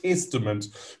Old Testament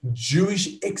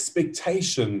Jewish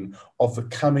expectation of the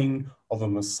coming of a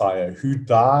Messiah who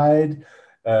died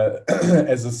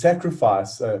as a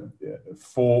sacrifice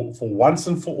for once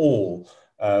and for all,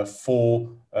 for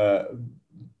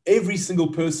every single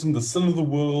person. The sin of the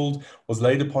world was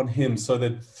laid upon him, so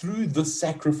that through this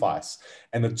sacrifice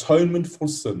and atonement for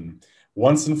sin,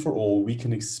 once and for all, we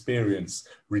can experience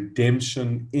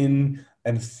redemption in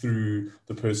and through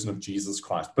the person of Jesus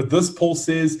Christ. But this, Paul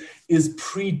says, is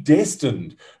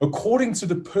predestined according to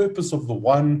the purpose of the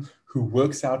one who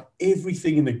works out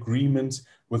everything in agreement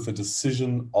with the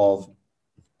decision of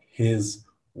his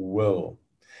will.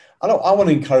 I want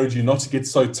to encourage you not to get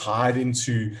so tied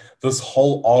into this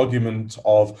whole argument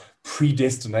of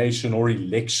predestination or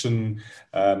election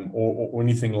or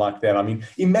anything like that. I mean,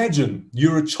 imagine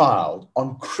you're a child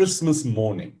on Christmas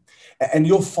morning and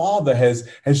your father has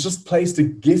just placed a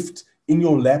gift in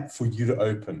your lap for you to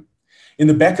open. In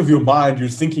the back of your mind, you're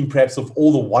thinking perhaps of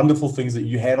all the wonderful things that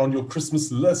you had on your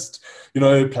Christmas list. You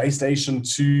know, PlayStation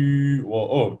 2,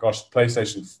 or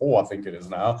PlayStation 4, I think it is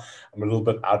now. I'm a little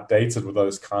bit outdated with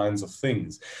those kinds of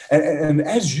things. And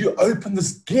as you open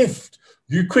this gift,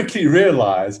 you quickly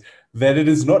realize that it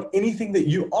is not anything that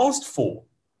you asked for.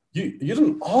 You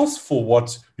didn't ask for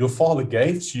what your father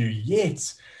gave to you,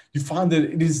 yet you find that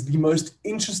it is the most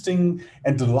interesting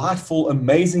and delightful,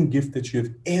 amazing gift that you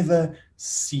have ever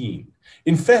seen.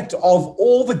 In fact, of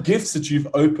all the gifts that you've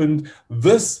opened,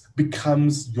 this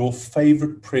becomes your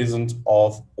favorite present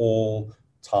of all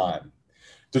time.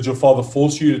 Did your father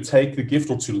force you to take the gift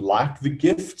or to like the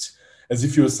gift as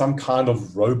if you were some kind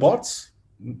of robot?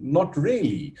 Not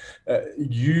really.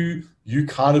 You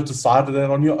kind of decided that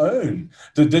on your own.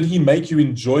 Did he make you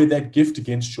enjoy that gift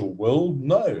against your will?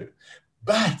 No.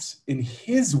 But in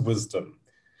his wisdom,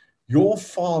 your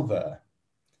father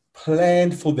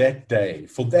planned for that day,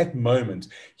 for that moment.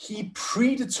 He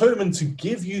predetermined to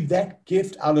give you that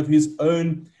gift out of his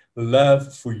own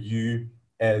love for you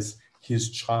as his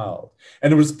child.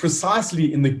 And it was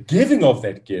precisely in the giving of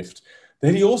that gift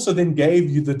that he also then gave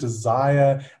you the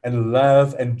desire and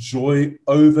love and joy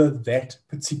over that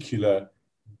particular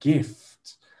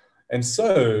gift. And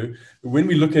so when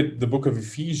we look at the book of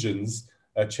Ephesians,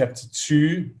 chapter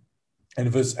 2 and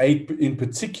verse 8 in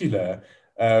particular,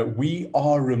 we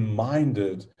are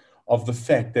reminded of the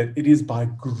fact that it is by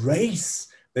grace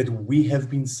that we have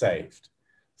been saved.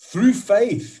 Through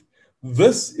faith.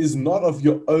 This is not of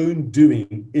your own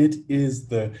doing. It is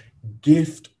the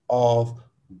gift of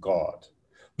God.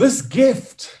 This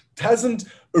gift doesn't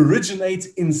originate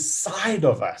inside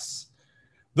of us.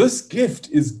 This gift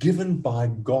is given by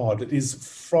God. It is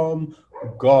from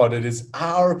God. It is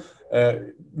ours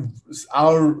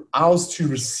to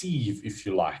receive, if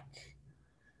you like.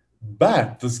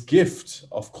 But this gift,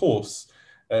 of course,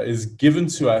 is given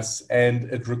to us, and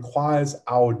it requires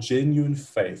our genuine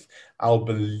faith, our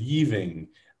believing,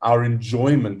 our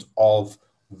enjoyment of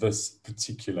this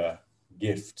particular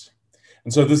gift.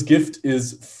 And so this gift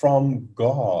is from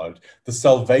God. The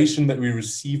salvation that we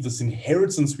receive, this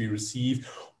inheritance we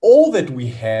receive, all that we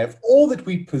have, all that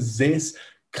we possess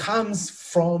comes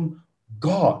from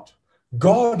God.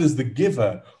 God is the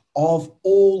giver of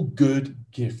all good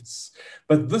gifts.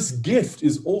 But this gift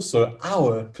is also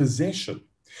our possession.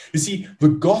 You see, the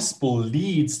gospel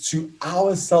leads to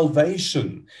our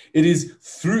salvation. It is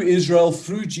through Israel,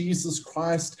 through Jesus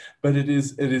Christ, but it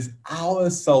is our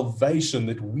salvation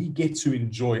that we get to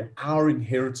enjoy, our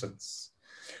inheritance.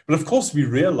 But of course, we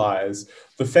realize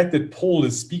the fact that Paul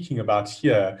is speaking about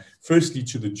here, firstly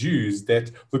to the Jews,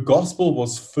 that the gospel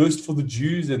was first for the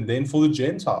Jews and then for the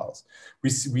Gentiles. We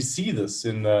see this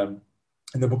in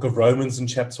the book of Romans in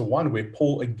chapter 1, where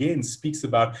Paul again speaks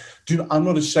about, I'm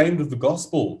not ashamed of the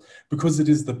gospel, because it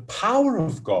is the power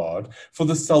of God for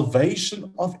the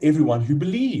salvation of everyone who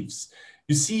believes.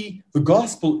 You see, the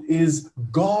gospel is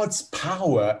God's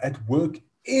power at work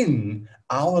in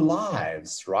our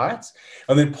lives, right?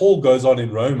 And then Paul goes on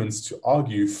in Romans to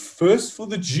argue first for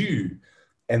the Jew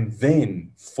and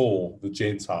then for the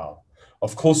Gentile.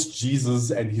 Of course, Jesus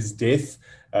and his death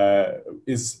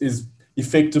is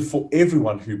effective for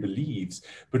everyone who believes.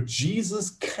 But Jesus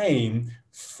came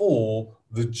for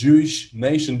the Jewish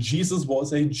nation. Jesus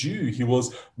was a Jew. He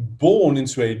was born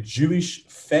into a Jewish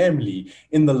family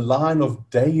in the line of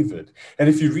David. And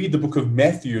if you read the book of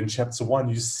Matthew in chapter 1,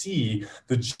 you see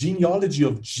the genealogy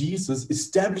of Jesus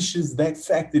establishes that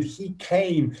fact that he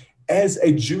came as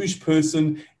a Jewish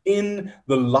person in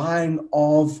the line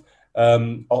of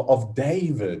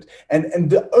David. And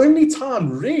the only time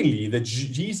really that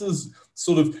Jesus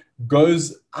sort of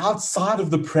goes outside of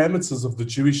the parameters of the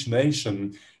Jewish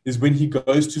nation is when he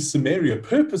goes to Samaria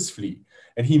purposefully,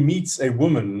 and he meets a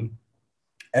woman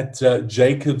at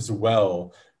Jacob's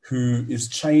well who is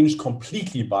changed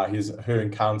completely by her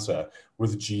encounter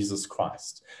with Jesus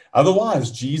Christ.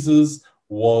 Otherwise, Jesus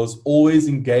was always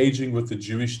engaging with the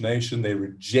Jewish nation. They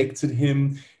rejected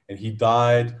him, and he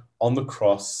died on the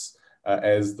cross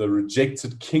as the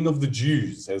rejected king of the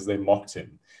Jews, as they mocked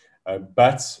him.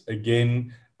 But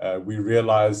again, we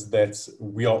realize that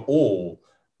we are all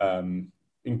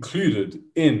included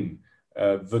in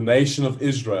the nation of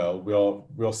Israel. We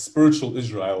are spiritual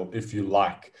Israel, if you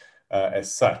like,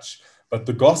 as such. But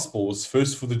the gospel was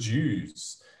first for the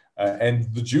Jews.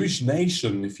 And the Jewish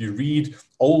nation, if you read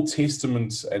Old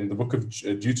Testament and the book of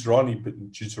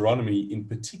Deuteronomy in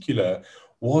particular,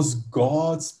 was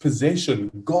God's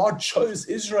possession. God chose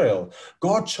Israel.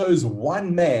 God chose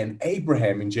one man,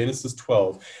 Abraham, in Genesis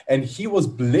 12, and he was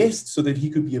blessed so that he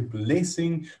could be a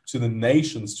blessing to the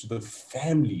nations, to the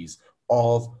families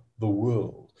of the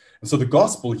world. And so the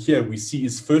gospel here we see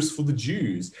is first for the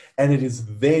Jews, and it is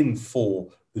then for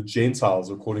the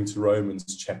Gentiles, according to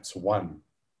Romans chapter 1.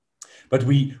 But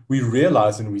we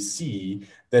realize and we see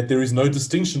that there is no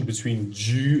distinction between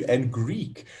Jew and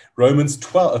Greek. Romans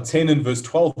 10 and verse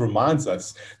 12 reminds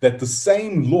us that the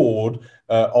same Lord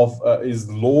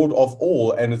is Lord of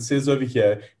all. And it says over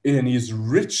here, and he is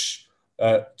rich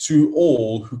to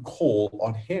all who call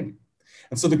on him.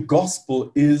 And so the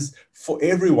gospel is for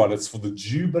everyone. It's for the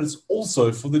Jew, but it's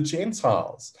also for the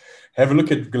Gentiles. Have a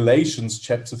look at Galatians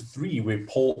chapter 3, where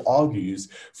Paul argues,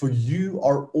 for you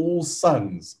are all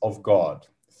sons of God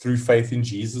through faith in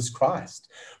Jesus Christ.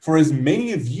 For as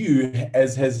many of you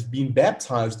as has been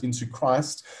baptized into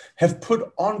Christ have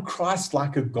put on Christ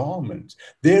like a garment.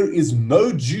 There is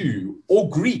no Jew or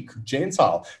Greek,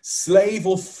 Gentile, slave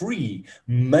or free,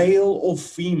 male or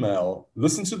female.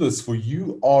 Listen to this, for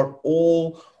you are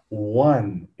all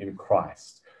one in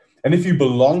Christ. And if you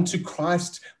belong to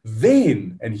Christ,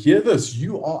 then, and hear this,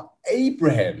 you are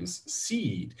Abraham's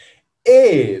seed,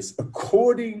 heirs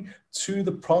according to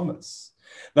the promise.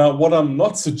 Now, what I'm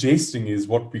not suggesting is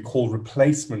what we call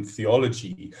replacement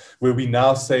theology, where we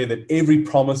now say that every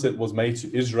promise that was made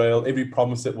to Israel, every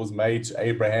promise that was made to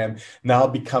Abraham now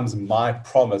becomes my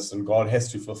promise and God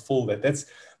has to fulfill that.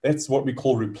 That's what we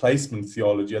call replacement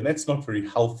theology, and that's not very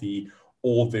healthy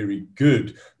or very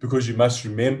good, because you must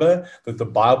remember that the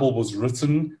Bible was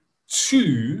written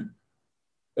to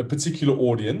a particular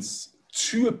audience,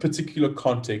 to a particular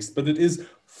context, but it is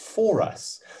for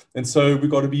us. And so we've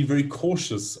got to be very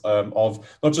cautious of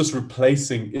not just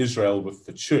replacing Israel with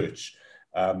the church,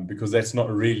 because that's not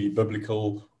really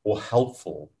biblical or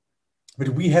helpful. But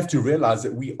we have to realize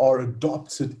that we are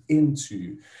adopted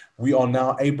into, we are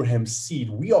now Abraham's seed.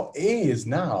 We are heirs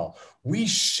now. We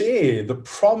share the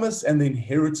promise and the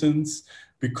inheritance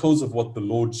because of what the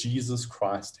Lord Jesus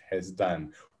Christ has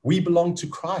done. We belong to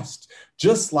Christ,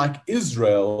 just like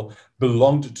Israel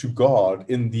belonged to God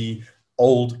in the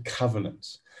old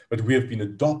covenant. But we have been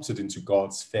adopted into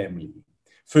God's family.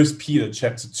 1 Peter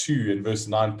chapter 2 and verse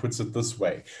 9 puts it this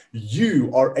way: you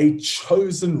are a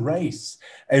chosen race,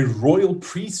 a royal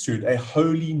priesthood, a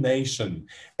holy nation,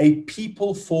 a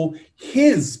people for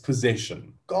his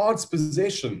possession, God's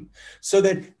possession, so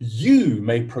that you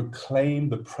may proclaim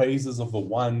the praises of the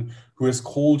one who has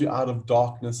called you out of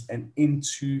darkness and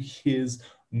into his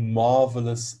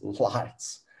marvelous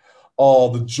light.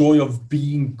 Oh, the joy of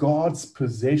being God's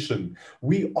possession.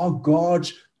 We are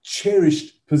God's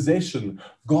cherished possession.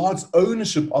 God's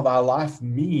ownership of our life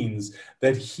means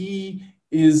that he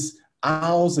is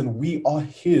ours and we are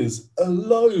his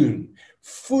alone,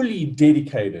 fully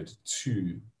dedicated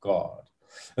to God.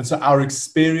 And so our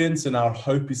experience and our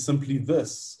hope is simply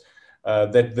this,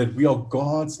 that we are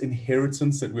God's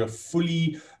inheritance, that we are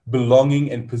fully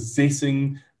belonging and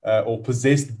possessing or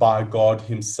possessed by God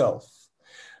himself.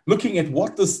 Looking at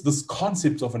what this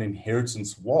concept of an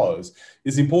inheritance was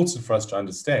is important for us to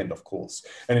understand, of course.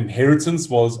 An inheritance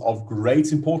was of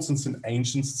great importance in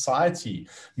ancient society.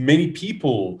 Many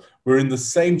people were in the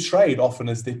same trade often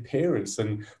as their parents,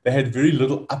 and they had very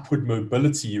little upward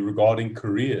mobility regarding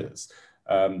careers.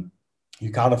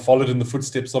 You kind of followed in the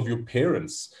footsteps of your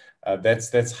parents.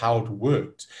 That's how it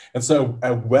worked. And so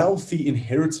a wealthy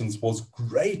inheritance was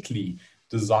greatly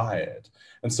desired.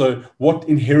 And so what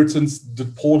inheritance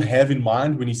did Paul have in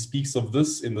mind when he speaks of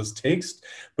this in this text?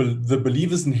 But the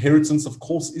believer's inheritance, of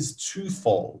course, is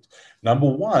twofold. Number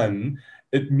one,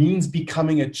 it means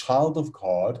becoming a child of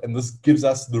God, and this gives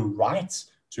us the right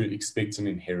to expect an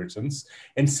inheritance.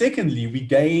 And secondly, we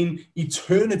gain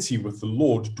eternity with the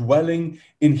Lord, dwelling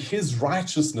in his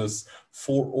righteousness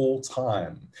for all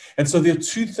time. And so there are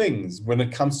two things when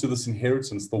it comes to this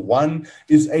inheritance. The one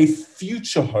is a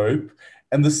future hope,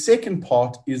 and the second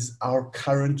part is our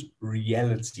current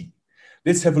reality.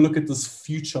 Let's have a look at this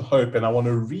future hope, and I want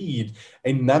to read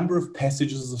a number of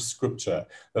passages of scripture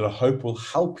that I hope will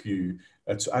help you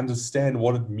to understand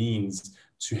what it means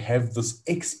to have this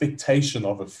expectation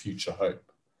of a future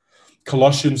hope.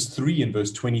 Colossians 3 and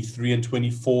verse 23 and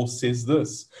 24 says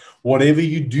this: whatever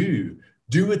you do,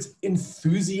 do it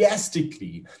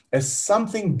enthusiastically as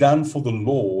something done for the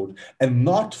Lord and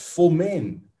not for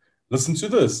men. Listen to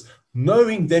this: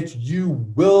 knowing that you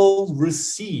will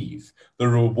receive the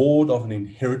reward of an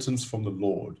inheritance from the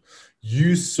Lord.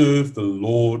 You serve the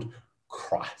Lord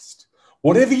Christ.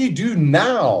 Whatever you do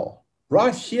now,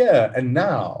 right here and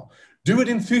now, do it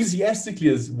enthusiastically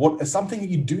as something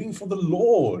you're doing for the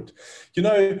Lord. You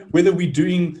know, whether we're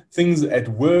doing things at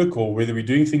work or whether we're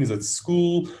doing things at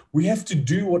school, we have to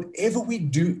do whatever we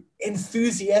do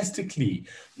enthusiastically,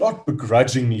 not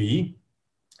begrudgingly,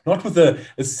 not with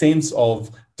a sense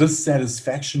of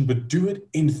dissatisfaction, but do it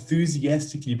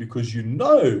enthusiastically because you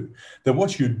know that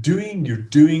what you're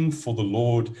doing for the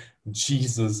Lord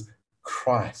Jesus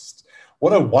Christ.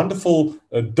 What a wonderful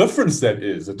difference that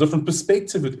is, a different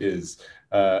perspective it is.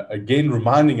 Again,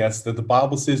 reminding us that the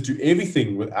Bible says do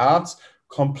everything without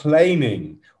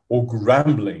complaining or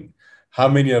grumbling. How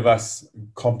many of us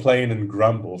complain and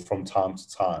grumble from time to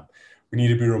time? We need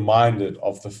to be reminded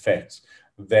of the fact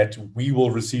that we will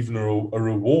receive a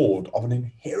reward of an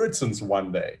inheritance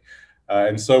one day.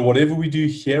 And so whatever we do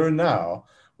here and now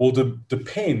will will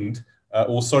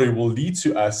lead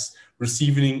to us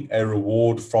receiving a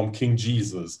reward from King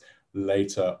Jesus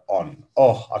later on.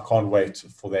 Oh, I can't wait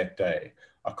for that day.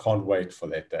 I can't wait for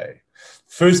that day.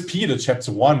 1 Peter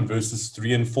chapter 1 verses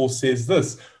 3 and 4 says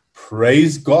this: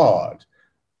 praise God,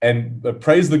 and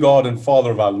praise the God and Father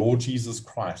of our Lord Jesus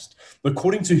Christ,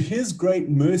 according to his great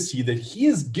mercy that he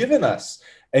has given us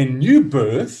a new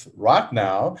birth right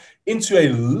now into a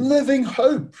living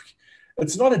hope.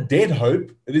 It's not a dead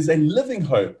hope. It is a living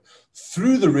hope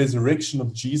through the resurrection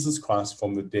of Jesus Christ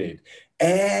from the dead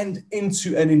and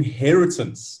into an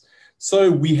inheritance.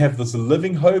 So we have this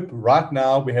living hope right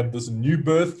now. We have this new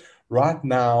birth right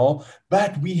now,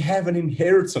 but we have an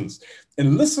inheritance.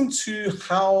 And listen to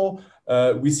how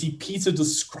we see Peter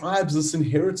describes this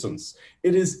inheritance.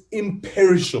 It is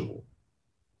imperishable.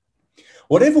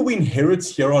 Whatever we inherit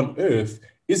here on earth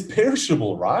is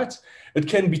perishable, right? It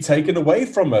can be taken away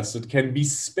from us. It can be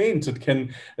spent. It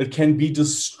can be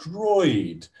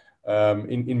destroyed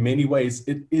in many ways.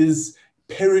 It is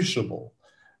perishable.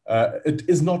 It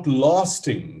is not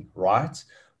lasting, right?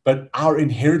 But our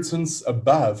inheritance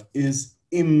above is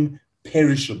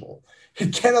imperishable.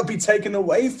 It cannot be taken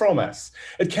away from us.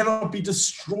 It cannot be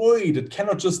destroyed. It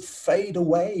cannot just fade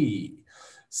away.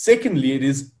 Secondly, it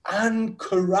is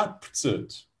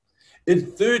uncorrupted.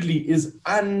 It thirdly is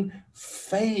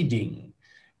unfading.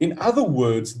 In other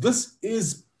words, this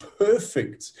is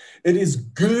perfect. It is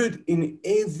good in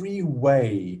every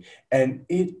way, and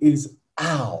it is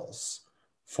ours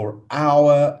for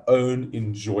our own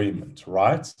enjoyment,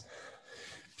 right?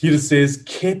 Peter says,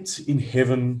 kept in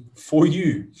heaven for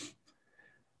you.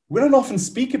 We don't often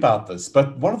speak about this,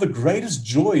 but one of the greatest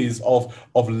joys of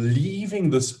leaving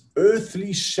this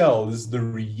earthly shell is the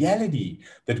reality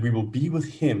that we will be with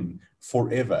him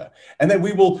forever, and that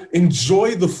we will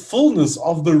enjoy the fullness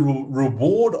of the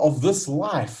reward of this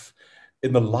life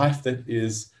in the life that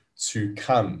is to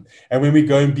come. And when we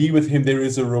go and be with him, there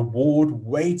is a reward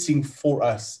waiting for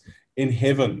us in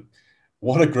heaven.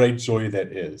 What a great joy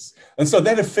that is. And so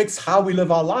that affects how we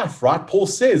live our life, right? Paul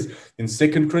says in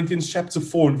 2 Corinthians chapter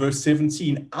 4 and verse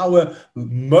 17, our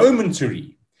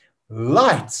momentary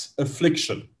light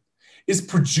affliction is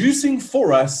producing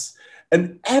for us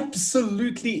an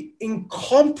absolutely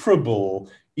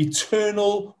incomparable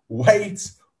eternal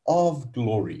weight of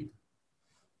glory.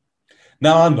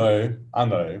 Now, I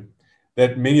know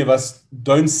that many of us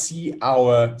don't see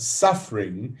our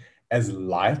suffering as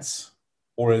light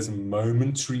or as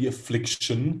momentary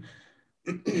affliction.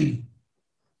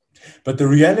 But the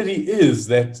reality is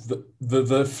that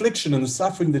the affliction and the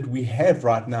suffering that we have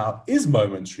right now is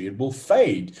momentary. It will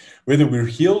fade. Whether we're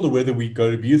healed or whether we go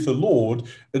to be with the Lord,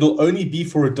 it'll only be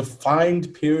for a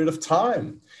defined period of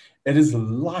time. It is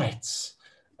light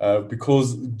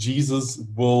because Jesus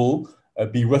will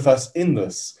be with us in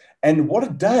this. And what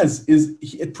it does is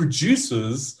it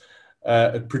produces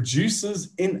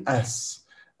in us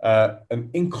an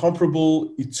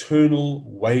incomparable eternal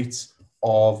weight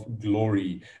of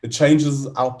glory. It changes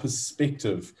our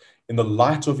perspective. In the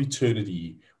light of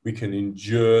eternity, we can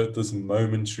endure this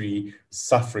momentary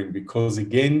suffering because,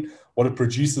 again, what it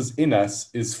produces in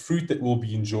us is fruit that will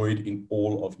be enjoyed in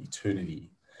all of eternity.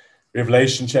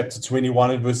 Revelation chapter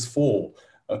 21 and verse 4,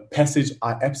 a passage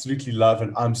I absolutely love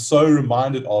and I'm so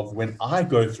reminded of when I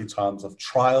go through times of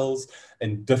trials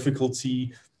and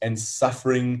difficulty and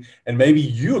suffering, and maybe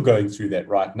you're going through that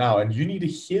right now, and you need to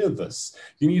hear this.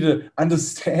 You need to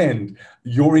understand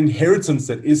your inheritance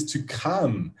that is to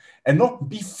come, and not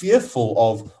be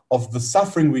fearful of the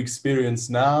suffering we experience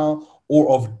now, or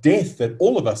of death that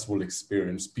all of us will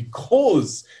experience,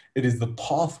 because it is the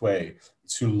pathway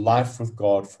to life with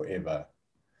God forever.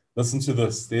 Listen to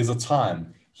this. There's a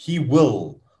time he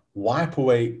will wipe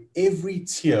away every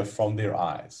tear from their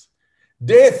eyes.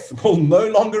 Death will no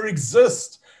longer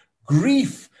exist.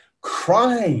 Grief,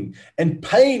 crying, and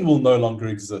pain will no longer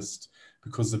exist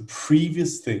because the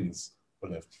previous things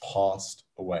will have passed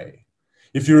away.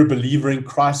 If you're a believer in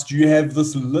Christ, you have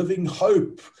this living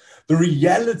hope, the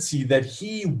reality that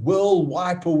he will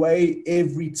wipe away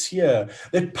every tear,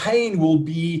 that pain will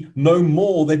be no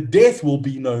more, that death will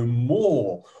be no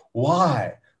more.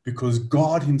 Why? Because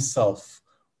God himself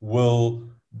will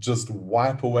just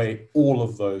wipe away all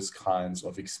of those kinds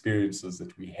of experiences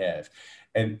that we have.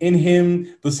 And in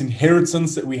him, this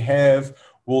inheritance that we have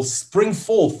will spring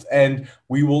forth, and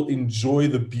we will enjoy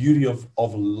the beauty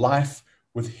of life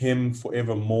with him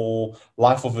forevermore,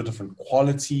 life of a different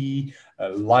quality,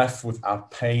 life without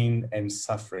pain and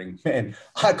suffering. Man,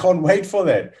 I can't wait for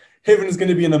that. Heaven is going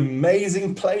to be an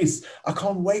amazing place. I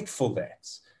can't wait for that.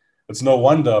 It's no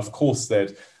wonder, of course,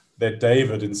 that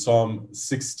David in Psalm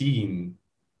 16,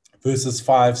 verses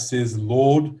 5 says,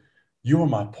 Lord, you are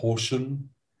my portion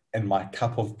and my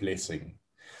cup of blessing.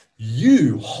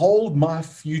 You hold my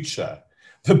future.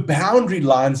 The boundary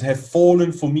lines have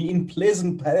fallen for me in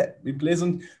pleasant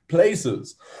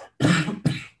places.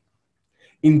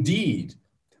 Indeed,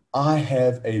 I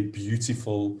have a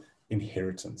beautiful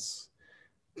inheritance.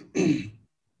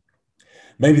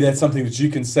 Maybe that's something that you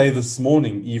can say this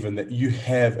morning, even, that you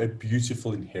have a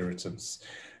beautiful inheritance,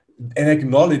 and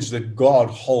acknowledge that God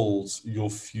holds your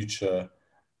future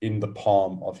in the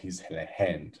palm of his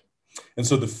hand. And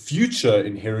so the future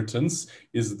inheritance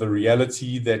is the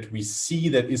reality that we see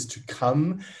that is to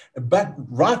come. But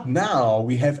right now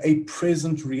we have a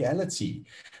present reality.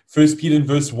 1 Peter in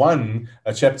verse 1,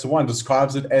 chapter 1,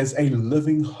 describes it as a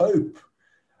living hope.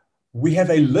 We have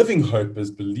a living hope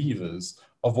as believers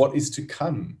of what is to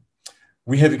come.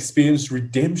 We have experienced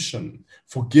redemption,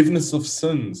 forgiveness of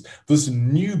sins, this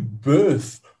new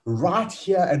birth right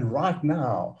here and right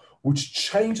now, which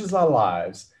changes our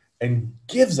lives and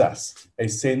gives us a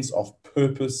sense of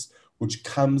purpose which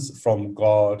comes from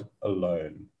God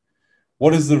alone.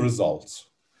 What is the result?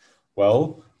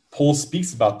 Well, Paul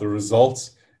speaks about the result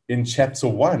in chapter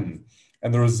 1,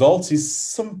 and the result is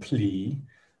simply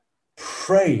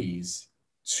praise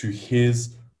to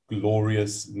his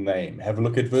glorious name. Have a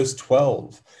look at verse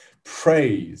 12.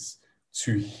 Praise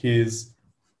to his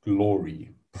glory.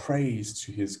 Praise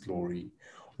to his glory.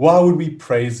 Why would we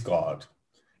praise God?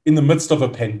 In the midst of a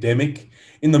pandemic,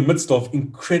 in the midst of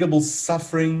incredible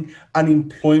suffering,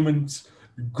 unemployment,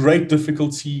 great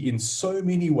difficulty in so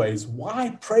many ways,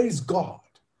 why praise God?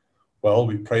 Well,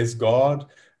 we praise God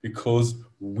because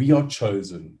we are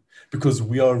chosen, because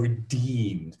we are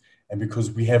redeemed, and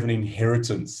because we have an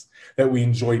inheritance that we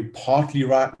enjoy partly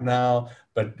right now,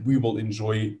 but we will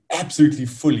enjoy absolutely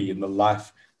fully in the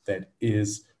life that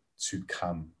is to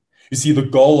come. You see, the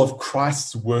goal of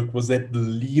Christ's work was that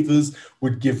believers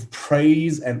would give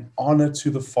praise and honor to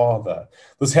the Father.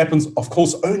 This happens, of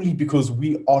course, only because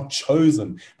we are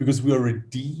chosen, because we are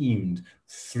redeemed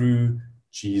through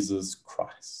Jesus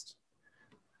Christ.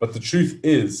 But the truth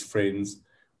is, friends,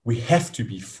 we have to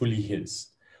be fully his.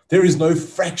 There is no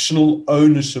fractional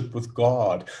ownership with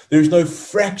God. There is no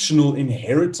fractional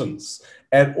inheritance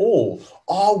at all.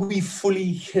 Are we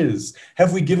fully his?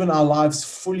 Have we given our lives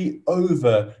fully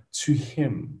over to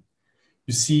him?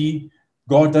 You see,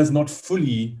 God does not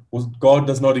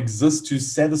exist to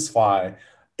satisfy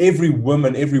every whim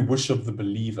and every wish of the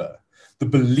believer. The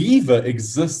believer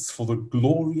exists for the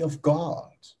glory of God.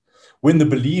 When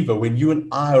you and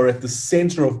I are at the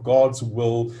center of God's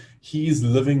will, he is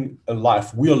living a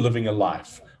life, we are living a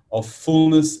life of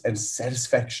fullness and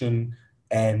satisfaction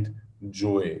and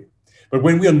joy. But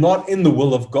when we are not in the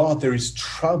will of God, there is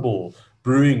trouble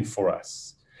brewing for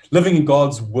us. Living in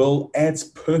God's will adds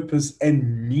purpose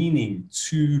and meaning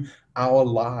to our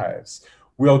lives.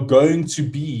 We are going to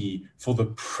be for the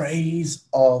praise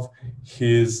of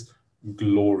his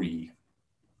glory.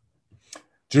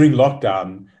 During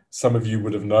lockdown, some of you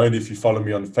would have known, if you follow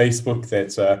me on Facebook,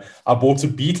 that I bought a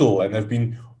beetle and have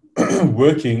been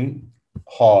working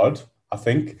hard, I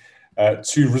think,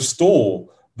 to restore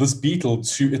this beetle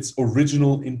to its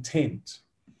original intent.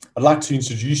 I'd like to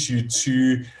introduce you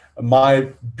to my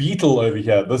beetle over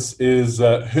here. This is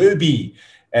Herbie.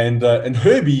 And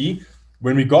Herbie,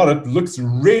 when we got it, looks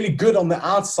really good on the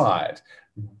outside.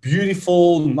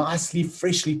 Beautiful, nicely,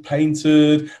 freshly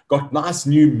painted, got nice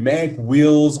new mag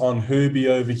wheels on Herbie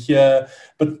over here.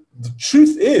 But the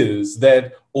truth is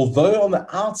that although on the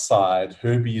outside,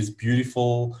 Herbie is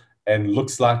beautiful and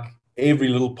looks like every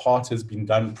little part has been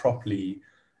done properly,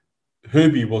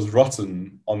 Herbie was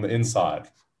rotten on the inside.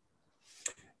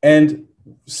 And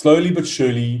slowly but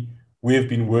surely, we have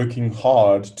been working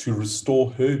hard to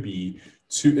restore Herbie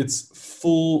to its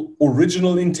full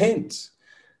original intent.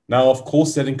 Now, of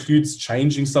course, that includes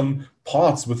changing some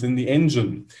parts within the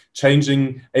engine,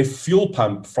 changing a fuel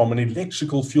pump from an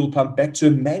electrical fuel pump back to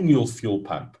a manual fuel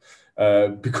pump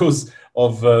because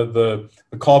of the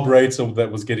carburetor that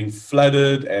was getting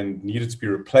flooded and needed to be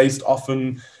replaced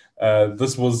often.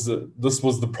 This was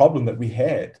the problem that we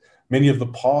had. Many of the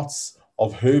parts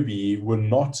of Herbie were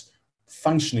not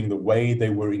functioning the way they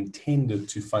were intended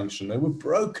to function. They were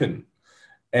broken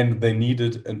and they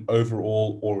needed an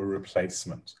overhaul or a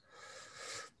replacement.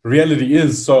 The reality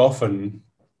is, so often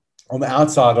on the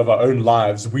outside of our own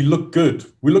lives, we look good.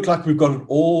 We look like we've got it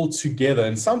all together.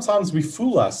 And sometimes we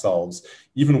fool ourselves,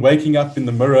 even waking up in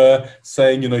the mirror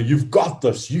saying, you've got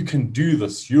this, you can do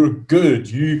this, you're good,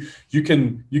 you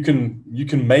can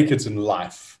make it in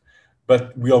life.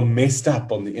 But we are messed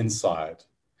up on the inside.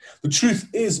 The truth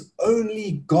is,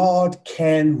 only God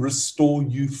can restore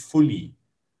you fully.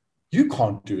 You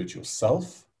can't do it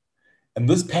yourself. And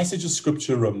this passage of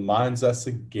scripture reminds us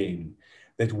again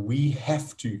that we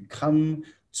have to come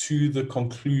to the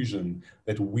conclusion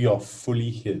that we are fully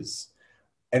his.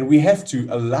 And we have to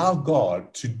allow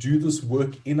God to do this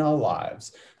work in our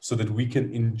lives so that we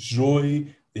can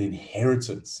enjoy the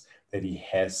inheritance that he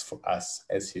has for us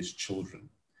as his children.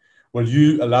 Will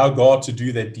you allow God to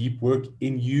do that deep work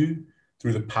in you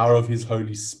through the power of his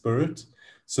Holy Spirit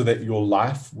so that your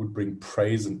life would bring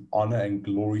praise and honor and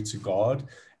glory to God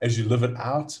as you live it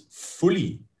out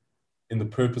fully in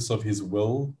the purpose of his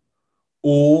will?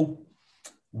 Or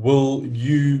will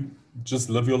you just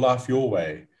live your life your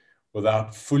way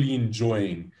without fully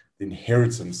enjoying the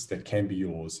inheritance that can be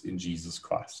yours in Jesus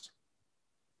Christ?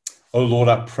 Oh Lord,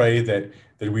 I pray that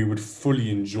we would fully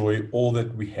enjoy all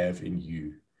that we have in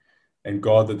you. And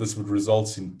God, that this would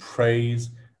result in praise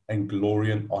and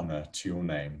glory and honor to your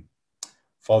name.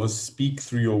 Father, speak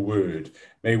through your word.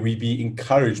 May we be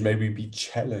encouraged. May we be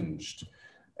challenged.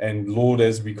 And Lord,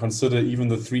 as we consider even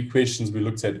the 3 questions we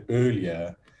looked at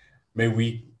earlier, may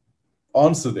we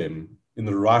answer them in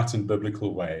the right and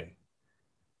biblical way.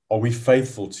 Are we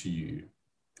faithful to you?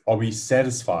 Are we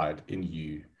satisfied in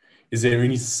you? Is there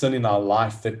any sin in our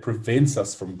life that prevents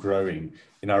us from growing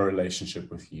in our relationship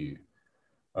with you?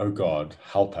 Oh God,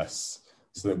 help us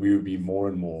so that we would be more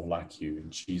and more like you.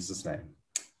 In Jesus' name,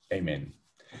 amen.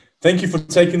 Thank you for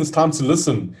taking this time to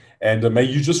listen. And may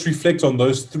you just reflect on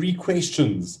those 3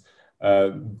 questions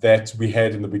that we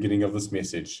had in the beginning of this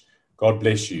message. God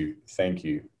bless you. Thank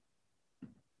you.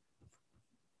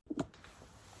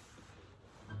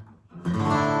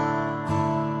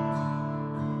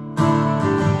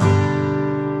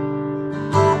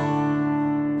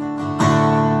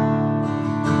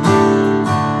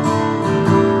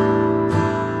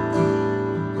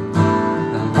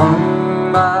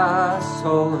 My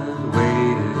soul has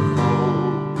waited for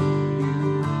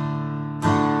you,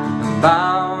 and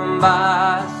bound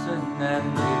by sin and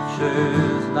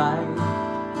nature's light.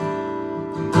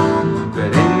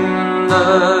 But in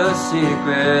the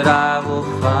secret I will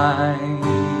find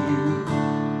you,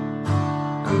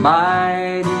 a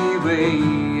mighty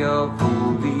ray of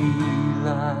holy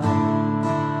light.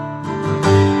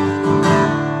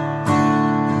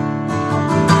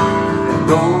 And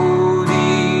though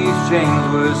these chains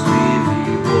were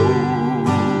sweetly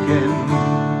broken,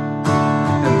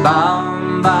 and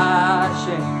bound by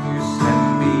shame you set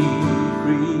me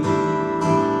free.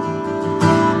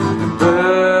 The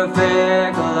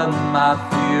perfect love my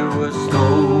fear was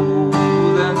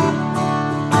stolen,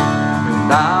 but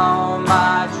now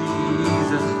my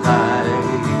Jesus died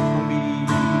for me.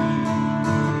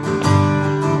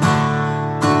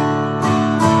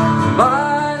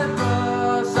 By the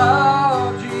cross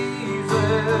of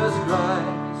Jesus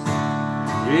Christ,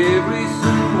 every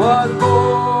sin was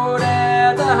bought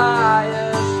at the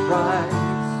highest price,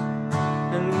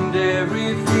 and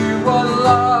every fear was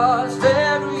lost,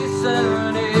 every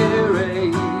sin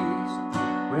erased.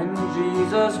 When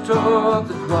Jesus took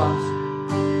the cross,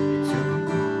 he took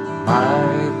my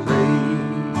place.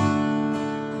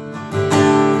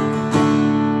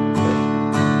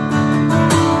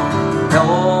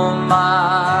 All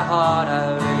my heart I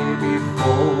lay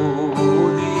before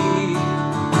thee,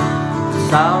 the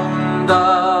sound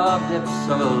of depths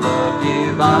of love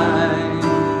divine.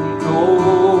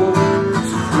 Oh,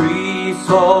 free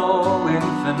soul,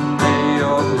 infinite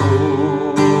your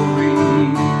glory,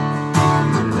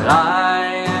 that I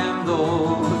am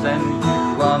those and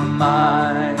you are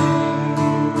mine.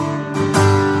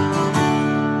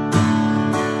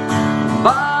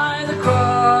 By the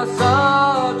cross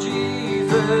of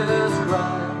Jesus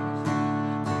Christ,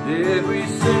 every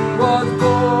sin was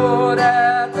bought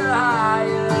at the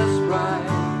highest price,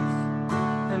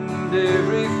 and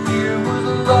every fear was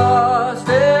lost,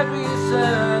 every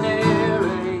sin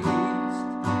erased.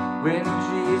 When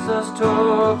Jesus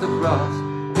took the cross,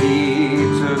 he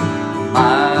took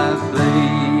my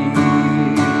place.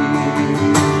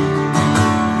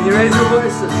 You raise your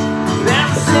voices. Then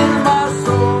sings my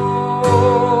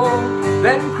soul,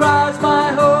 then cries my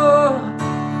hope,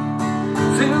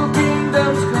 till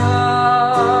kingdoms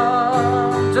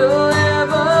come, till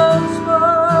heaven's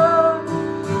born,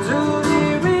 till he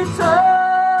returns,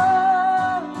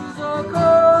 oh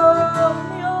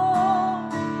communion.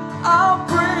 I'll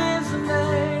praise the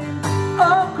name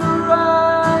of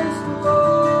Christ the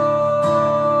Lord.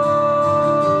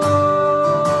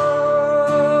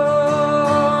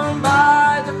 By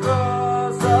the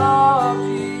cross of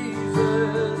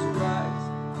Jesus Christ,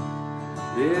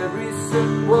 every sin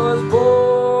was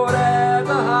bought at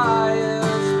the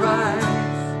highest price,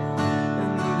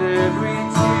 and every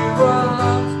tear was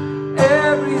lost,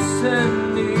 every sin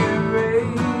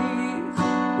erased.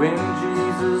 When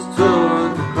Jesus took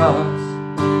the cross,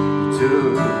 he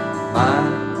took my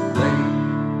place.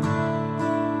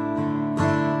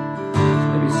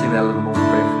 Let me sing that a little more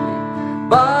prayerfully.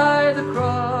 By the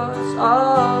cross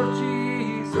of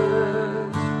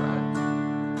Jesus Christ,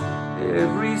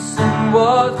 every sin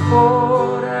was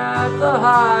bought at the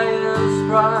highest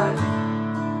price,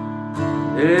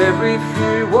 Every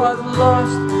fear was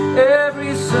lost,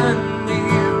 every sin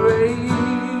erased.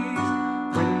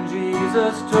 When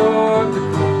Jesus took the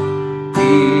cross,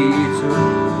 He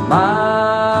took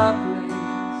my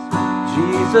place.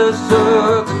 Jesus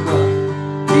took the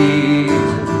cross, He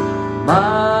took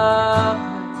my